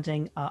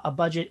representing a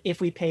budget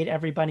if we paid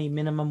everybody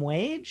minimum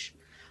wage,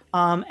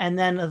 and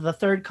then the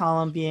third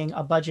column being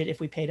a budget if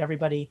we paid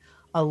everybody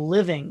a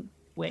living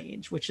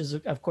wage, which is,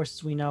 of course,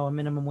 as we know, a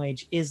minimum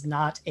wage is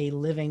not a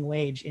living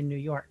wage in New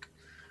York.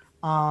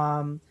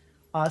 Some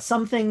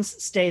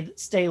things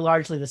stay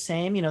largely the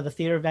same. The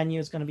theater venue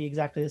is going to be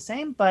exactly the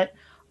same, but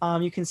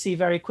you can see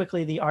very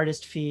quickly the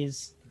artist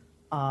fees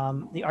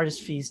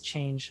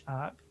change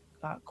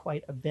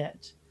quite a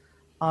bit.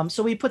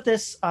 So we put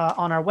this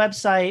on our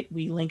website.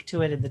 We link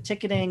to it in the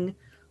ticketing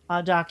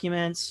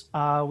documents.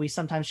 We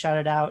sometimes shout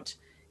it out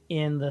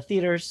in the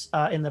theaters,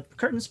 in the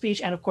curtain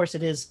speech, and of course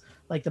it is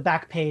like the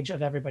back page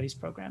of everybody's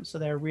program. So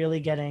they're really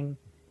getting,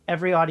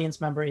 every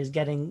audience member is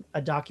getting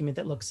a document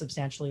that looks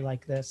substantially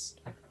like this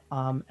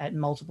at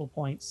multiple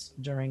points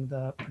during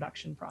the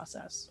production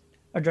process,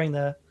 or during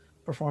the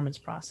performance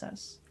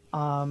process.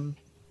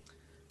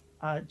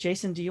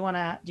 Jason, do you want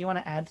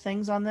to add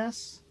things on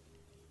this?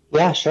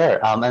 Yeah, sure.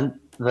 And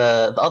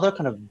the other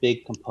kind of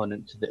big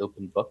component to the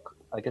open book,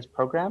 I guess,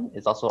 program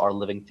is also our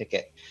living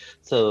ticket.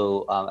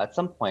 So at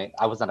some point,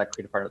 I was not a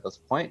creative partner at this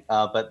point,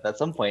 but at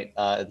some point,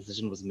 a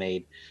decision was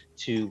made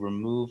to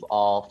remove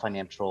all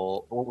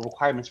financial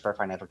requirements for a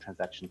financial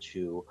transaction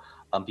to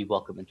be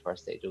welcome into our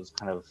stage. It was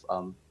kind of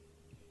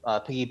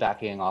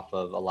piggybacking off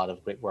of a lot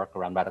of great work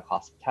around radical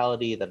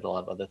hospitality that a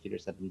lot of other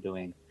theaters have been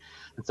doing.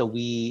 And so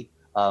we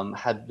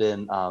had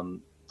been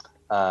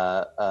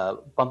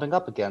bumping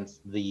up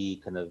against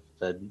the kind of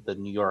the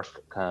New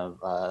York kind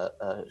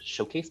of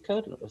showcase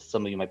code.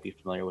 Some of you might be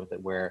familiar with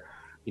it, where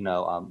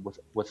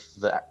with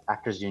the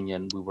Actors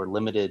Union, we were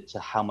limited to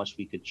how much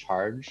we could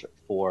charge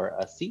for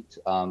a seat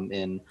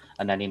in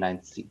a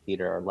 99-seat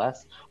theater or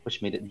less,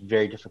 which made it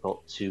very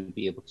difficult to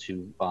be able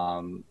to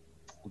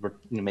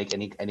make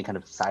any kind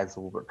of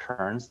sizable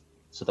returns,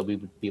 so that we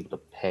would be able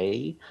to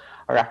pay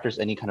our actors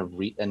any kind of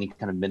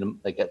minimum,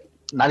 like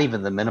not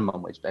even the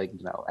minimum wage, but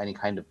any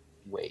kind of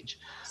wage.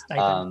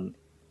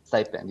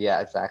 Stipend.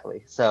 Yeah,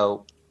 exactly.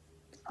 So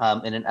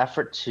in an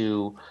effort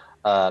to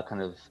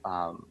kind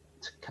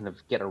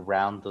of get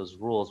around those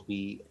rules,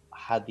 we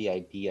had the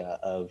idea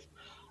of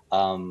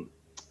kind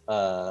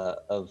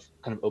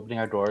of opening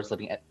our doors,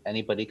 letting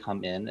anybody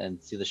come in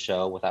and see the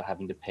show without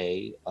having to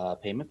pay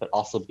payment, but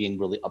also being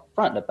really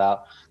upfront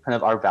about kind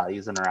of our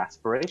values and our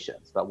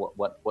aspirations, about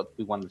what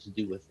we wanted to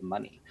do with the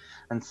money.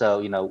 And so,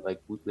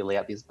 like we lay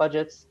out these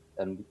budgets,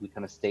 and we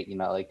kind of state,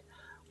 like,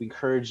 we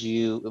encourage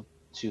you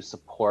to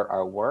support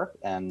our work,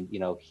 and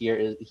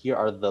here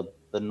are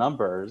the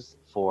numbers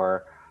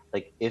for,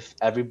 like, if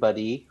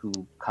everybody who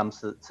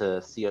comes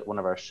to see one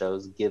of our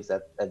shows gives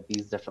at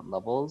these different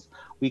levels,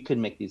 we could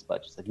make these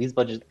budgets. Like these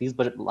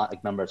budget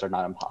like numbers are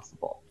not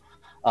impossible.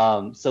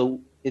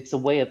 So it's a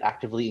way of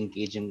actively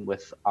engaging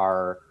with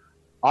our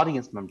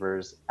audience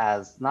members,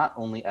 as not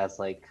only as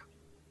like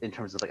in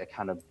terms of like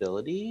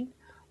accountability,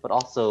 but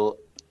also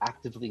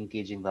actively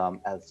engaging them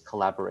as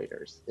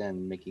collaborators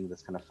in making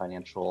this kind of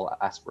financial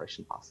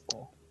aspiration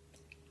possible.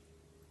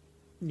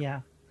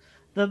 Yeah.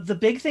 The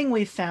big thing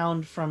we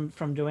found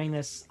from doing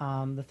this,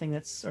 the thing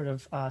that's sort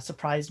of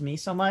surprised me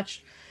so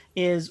much,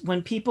 is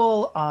when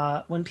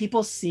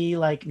people see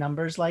like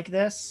numbers like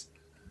this,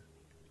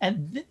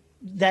 and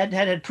that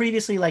had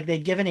previously, like,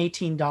 they'd given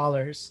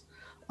 $18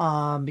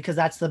 because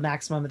that's the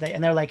maximum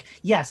and they're like,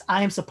 yes,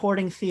 I am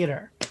supporting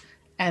theater,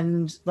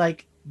 and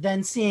like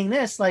then seeing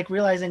this, like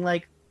realizing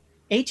like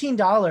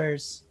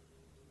 $18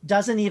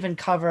 doesn't even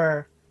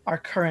cover our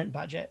current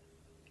budget.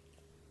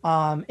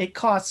 It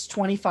costs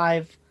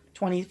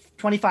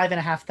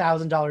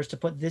 $25,500 to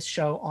put this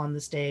show on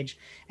the stage,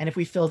 and if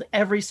we filled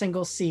every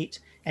single seat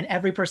and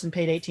every person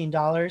paid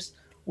 $18,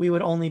 we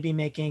would only be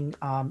making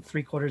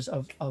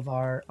 3/4 of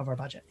our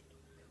budget,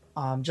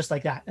 just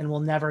like that, and we'll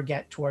never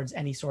get towards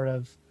any sort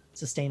of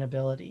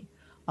sustainability.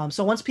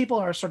 So once people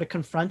are sort of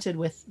confronted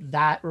with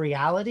that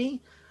reality,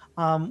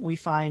 we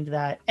find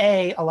that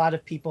a lot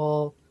of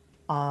people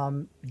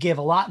give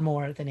a lot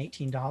more than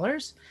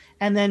 $18,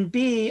 and then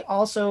B,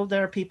 also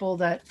there are people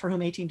that for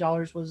whom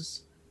 $18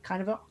 was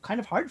kind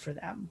of hard for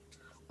them,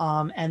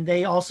 and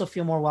they also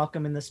feel more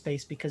welcome in the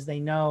space because they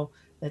know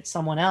that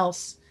someone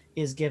else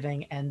is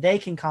giving and they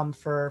can come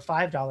for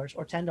 $5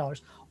 or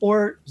 $10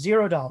 or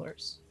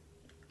 $0,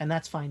 and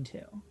that's fine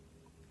too.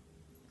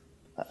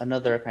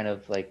 Another kind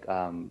of like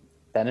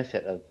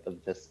benefit of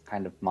this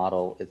kind of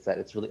model is that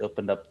it's really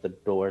opened up the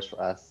doors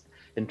for us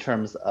in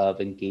terms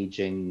of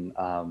engaging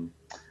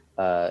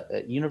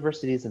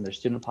universities and their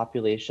student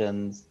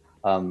populations.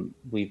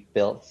 We've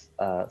built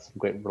some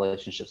great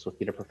relationships with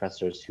theater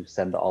professors who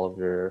send all of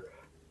their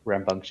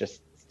rambunctious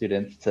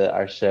students to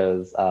our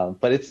shows.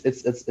 But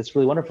it's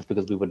really wonderful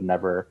because we would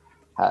never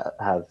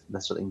have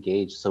necessarily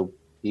engaged so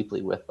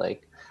deeply with,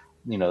 like,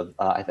 you know,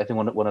 I think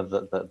one of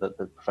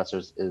the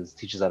professors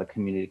teaches at a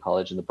community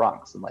college in the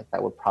Bronx, and like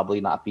that would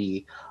probably not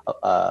be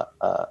a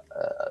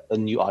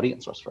new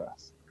audience source for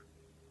us.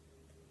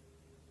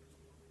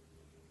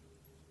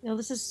 You know,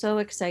 this is so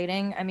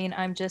exciting. I mean,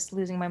 I'm just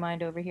losing my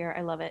mind over here.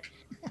 I love it.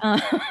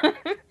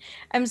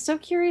 I'm so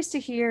curious to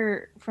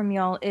hear from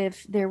y'all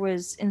if there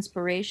was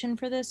inspiration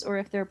for this, or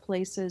if there are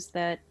places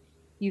that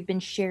you've been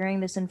sharing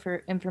this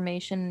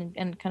information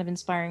and kind of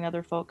inspiring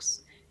other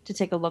folks to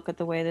take a look at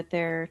the way that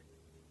they're,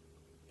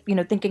 you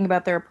know, thinking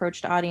about their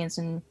approach to audience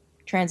and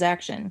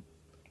transaction.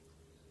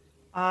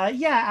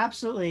 Yeah,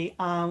 absolutely.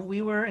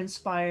 We were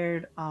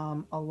inspired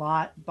a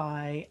lot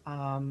by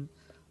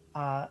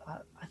I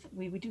think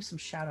we do some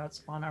shout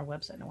outs on our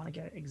website, and I want to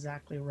get it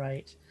exactly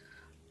right.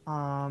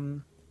 I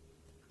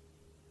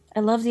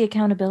love the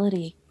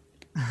accountability.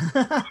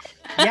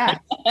 Yeah.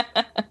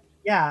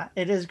 Yeah,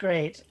 it is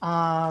great.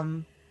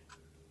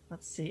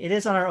 Let's see. It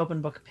is on our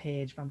open book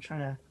page, but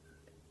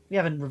we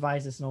haven't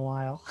revised this in a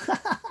while.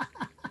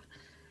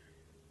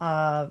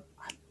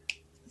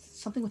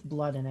 Something with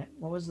blood in it.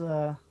 What was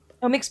the...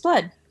 Oh, Mixed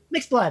Blood.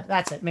 Mixed Blood.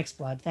 That's it. Mixed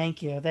Blood.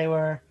 Thank you. They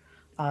were...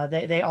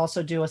 They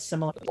also do a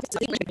similar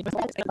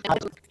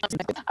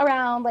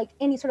around like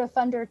any sort of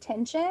funder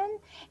tension.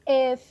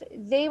 If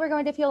they were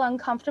going to feel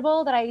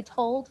uncomfortable that I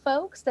told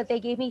folks that they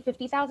gave me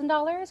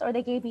 $50,000 or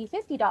they gave me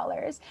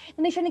 $50,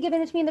 then they shouldn't have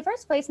given it to me in the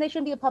first place, and they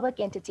shouldn't be a public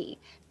entity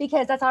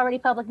because that's already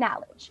public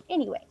knowledge.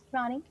 Anyway,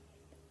 Ronnie.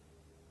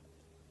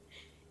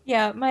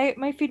 Yeah,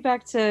 my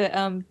feedback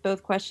to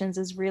both questions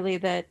is really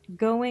that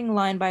going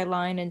line by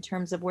line in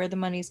terms of where the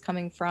money's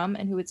coming from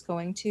and who it's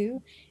going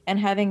to, and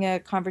having a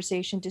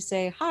conversation to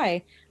say,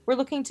 hi, we're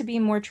looking to be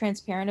more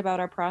transparent about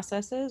our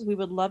processes. We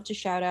would love to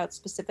shout out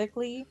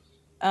specifically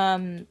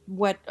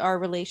what our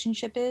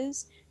relationship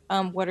is,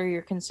 what are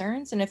your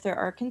concerns, and if there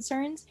are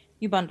concerns,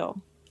 you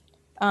bundle.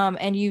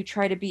 And you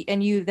try to be,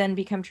 and you then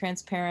become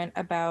transparent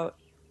about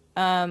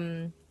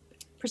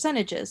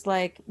percentages,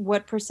 like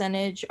what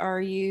percentage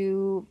are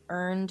you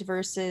earned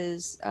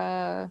versus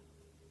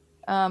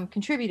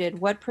contributed,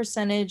 what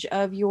percentage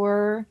of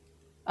your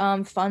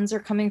funds are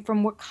coming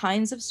from what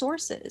kinds of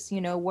sources, you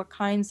know, what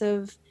kinds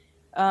of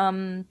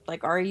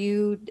like, are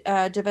you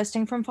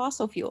divesting from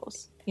fossil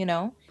fuels, you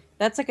know?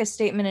 That's like a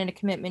statement and a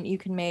commitment you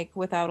can make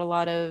without a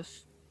lot of,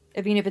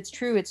 I mean, if it's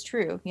true, it's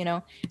true, you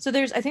know? So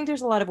I think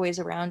there's a lot of ways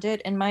around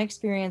it. And my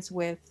experience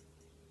with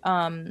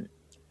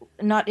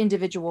not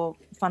individual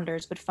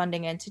funders, but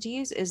funding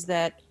entities, is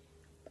that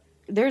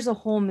there's a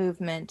whole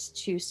movement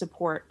to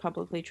support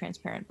publicly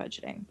transparent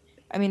budgeting.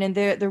 I mean, and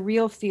the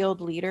real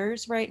field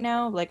leaders right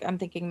now, like I'm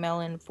thinking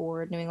Mellon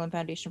for New England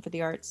Foundation for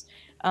the Arts,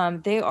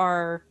 they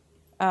are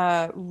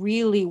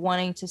really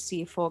wanting to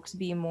see folks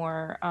be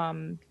more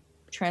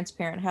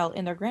transparent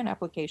in their grant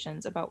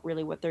applications about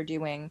really what they're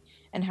doing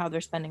and how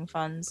they're spending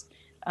funds.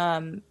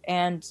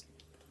 And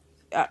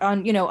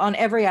on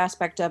every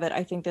aspect of it,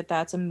 I think that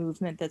that's a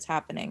movement that's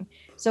happening.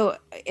 So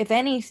if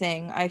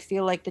anything, I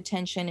feel like the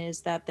tension is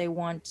that they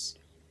want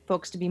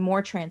folks to be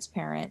more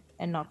transparent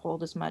and not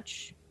hold as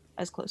much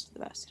as close to the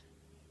vest.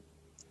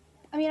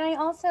 I mean, I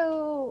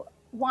also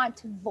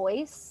want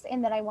voice,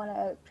 and then I want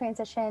to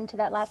transition to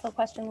that last little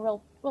question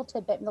real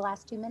tidbit in the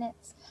last 2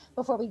 minutes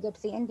before we go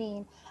to the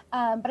ending.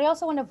 But I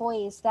also want to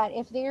voice that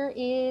if there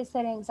is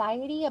an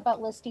anxiety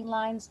about listing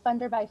lines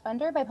funder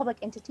by public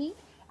entity,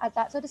 at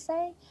that, so to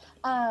say,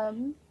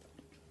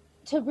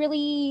 to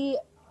really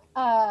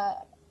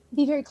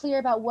be very clear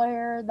about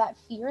where that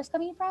fear is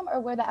coming from or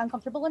where that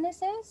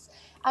uncomfortableness is.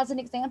 As an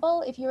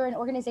example, if you're an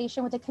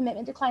organization with a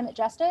commitment to climate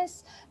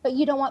justice, but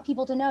you don't want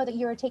people to know that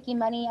you're taking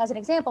money, as an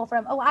example,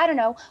 from, oh, I don't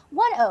know,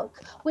 One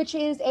Oak, which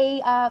is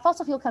a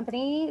fossil fuel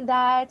company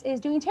that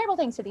is doing terrible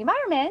things to the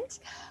environment,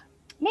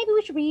 maybe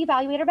we should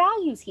reevaluate our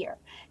values here.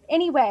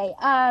 Anyway,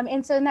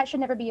 and that should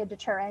never be a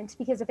deterrent,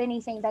 because if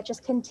anything, that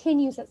just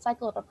continues that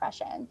cycle of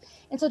oppression.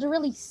 And so to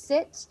really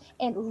sit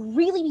and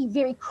really be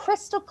very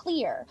crystal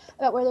clear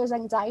about where those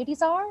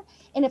anxieties are,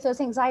 and if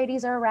those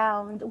anxieties are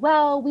around,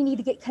 well, we need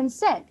to get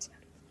consent,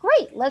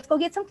 great, let's go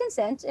get some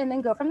consent and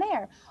then go from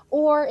there.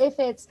 Or if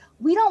it's,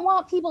 we don't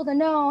want people to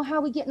know how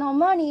we get no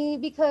money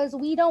because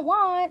we don't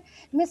want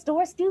Miss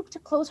Doris Duke to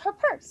close her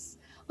purse.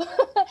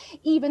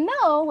 Even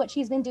though what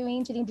she's been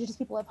doing to the indigenous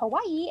people of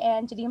Hawaii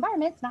and to the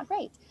environment is not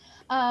great.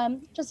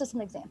 Just as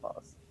some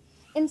examples.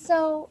 And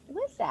so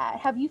with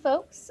that, have you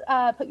folks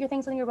put your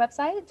things on your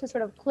website to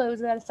sort of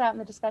close us out in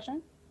the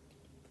discussion?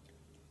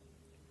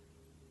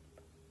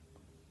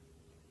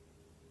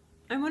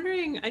 I'm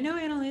wondering, I know,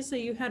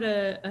 Annalisa, you had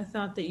a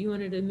thought that you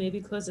wanted to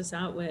maybe close us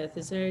out with.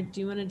 Do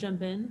you want to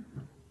jump in?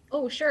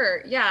 Oh,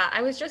 sure. Yeah,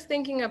 I was just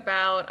thinking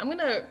about,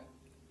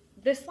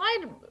 this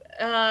slide,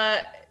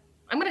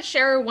 I'm going to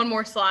share one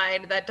more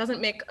slide that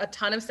doesn't make a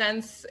ton of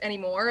sense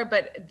anymore,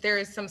 but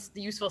there's some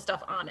useful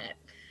stuff on it.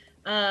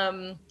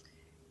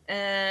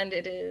 And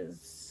it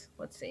is,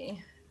 let's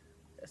see,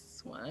 this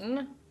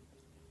one.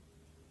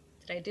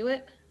 Did I do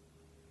it?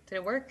 Did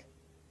it work?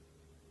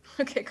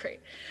 Okay, great.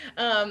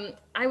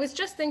 I was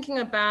just thinking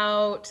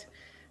about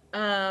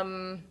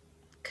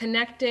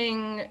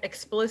connecting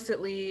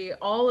explicitly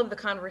all of the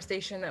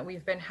conversation that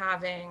we've been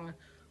having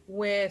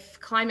with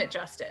climate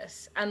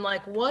justice, and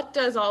like, what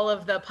does all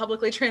of the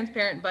publicly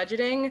transparent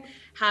budgeting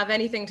have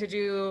anything to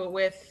do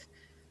with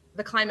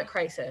the climate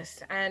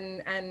crisis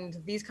and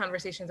these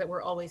conversations that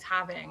we're always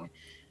having?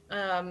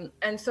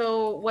 And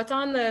so what's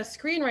on the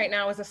screen right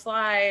now is a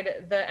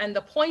slide and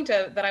the point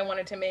that I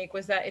wanted to make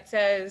was that it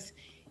says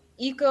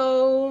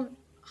eco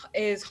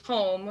is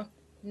home,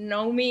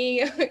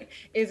 nomi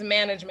is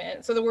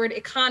management. So the word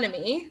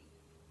economy,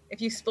 if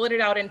you split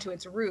it out into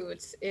its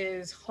roots,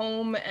 is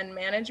home and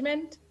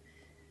management.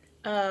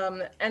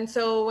 And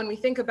so when we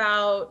think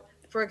about,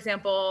 for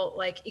example,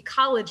 like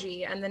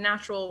ecology and the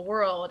natural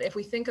world, if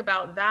we think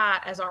about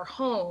that as our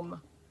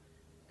home,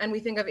 and we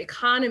think of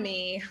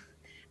economy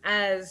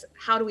as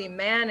how do we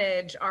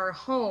manage our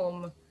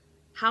home,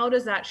 how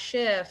does that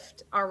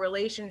shift our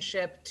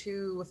relationship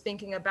to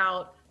thinking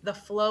about the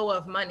flow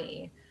of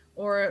money,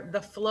 or the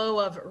flow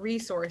of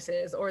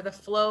resources, or the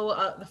flow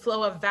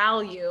of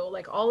value,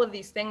 like all of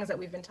these things that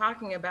we've been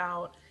talking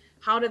about,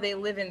 how do they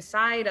live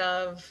inside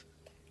of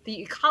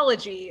the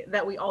ecology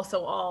that we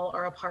also all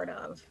are a part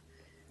of?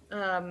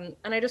 And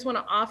I just want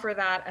to offer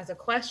that as a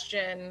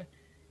question,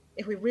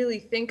 if we really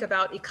think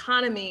about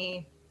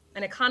economy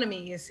and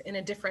economies in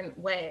a different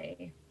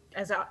way,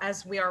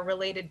 as we are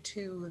related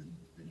to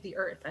the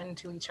earth and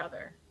to each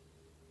other.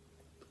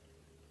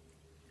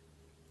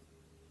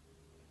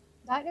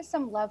 That is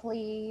some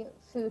lovely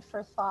food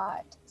for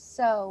thought.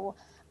 So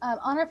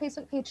on our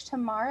Facebook page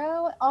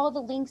tomorrow, all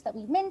the links that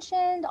we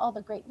mentioned, all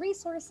the great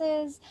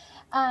resources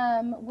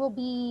will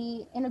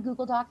be in a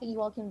Google Doc that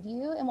you all can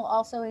view, and we'll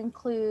also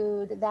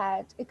include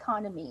that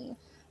economy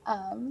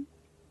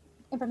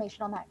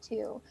information on that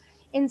too.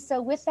 And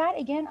so with that,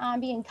 again, I'm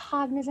being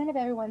cognizant of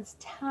everyone's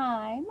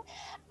time.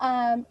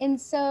 And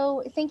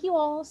so thank you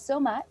all so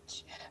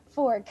much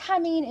for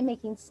coming and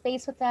making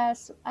space with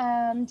us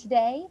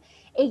today.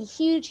 A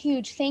huge,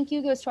 huge thank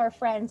you goes to our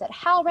friends at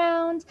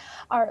HowlRound,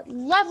 our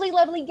lovely,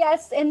 lovely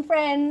guests and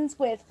friends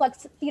with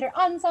Flux Theater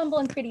Ensemble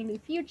and Creating New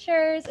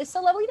Futures. It's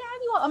so lovely to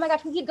have you all. Oh my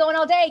gosh, we keep going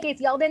all day in case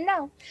y'all didn't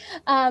know.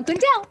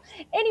 Couldn't tell.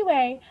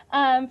 Anyway,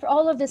 for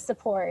all of this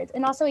support.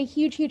 And also a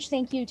huge, huge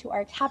thank you to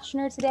our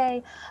captioner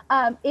today.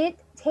 It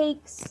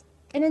takes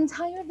an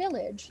entire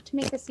village to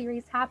make the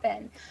series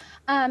happen.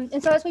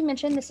 And so as we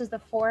mentioned, this is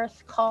the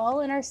 4th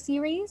call in our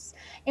series,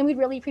 and we'd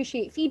really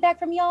appreciate feedback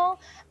from y'all.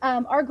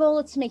 Our goal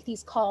is to make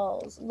these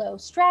calls low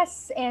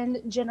stress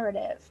and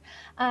generative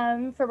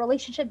for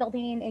relationship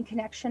building and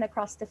connection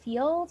across the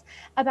field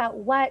about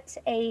what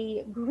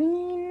a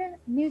green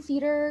new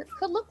theater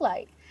could look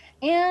like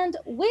and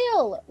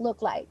will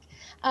look like.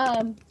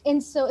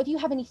 And so if you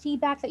have any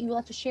feedback that you would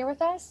like to share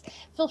with us,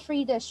 feel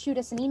free to shoot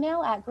us an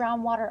email at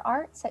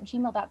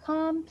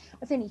groundwaterarts@gmail.com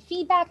with any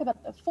feedback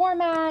about the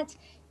format,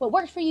 what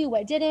worked for you,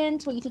 what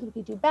didn't, what you think we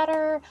could do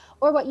better,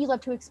 or what you'd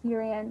love to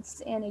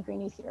experience in a Green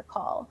New Theater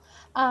call.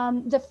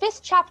 The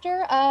 5th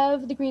chapter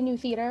of the Green New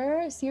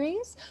Theater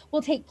series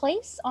will take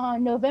place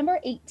on November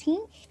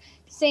 18th,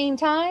 same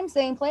time,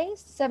 same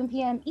place, 7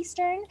 p.m.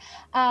 Eastern,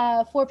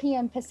 4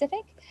 p.m.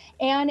 Pacific.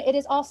 And it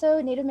is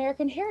also Native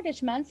American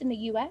Heritage Month in the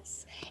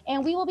US.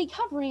 And we will be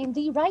covering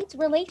the right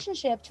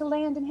relationship to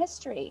land and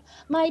history,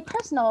 my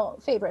personal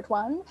favorite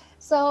one.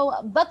 So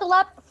buckle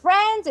up,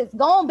 friends, it's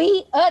gonna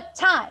be a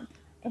time.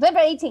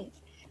 November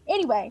 18th.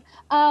 Anyway,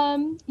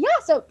 yeah,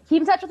 so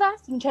keep in touch with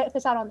us. You can check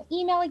this out on the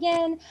email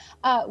again.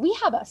 We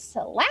have a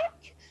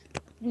Slack.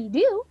 we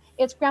do.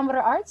 It's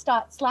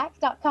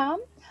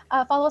groundwaterarts.slack.com.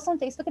 Follow us on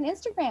Facebook and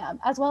Instagram,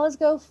 as well as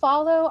go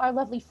follow our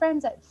lovely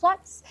friends at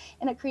Flux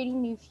and at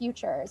Creating New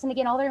Futures. And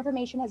again, all their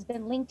information has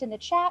been linked in the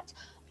chat,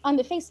 on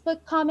the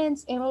Facebook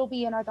comments, and it will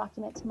be in our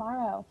document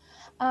tomorrow.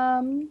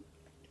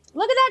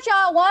 Look at that,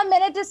 y'all. 1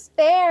 minute to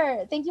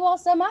spare. Thank you all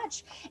so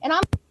much. And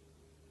I'm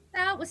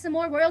out with some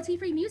more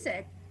royalty-free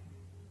music.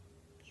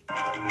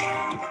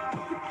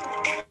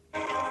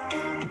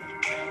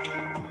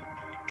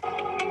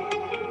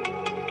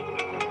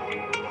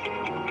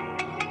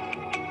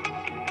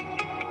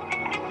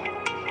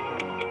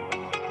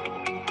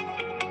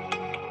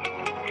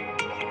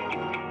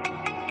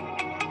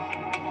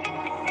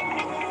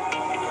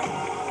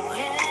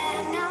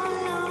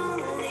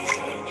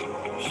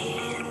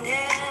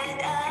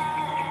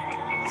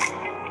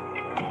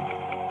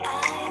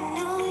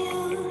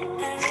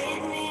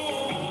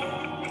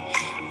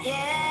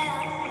 Yeah.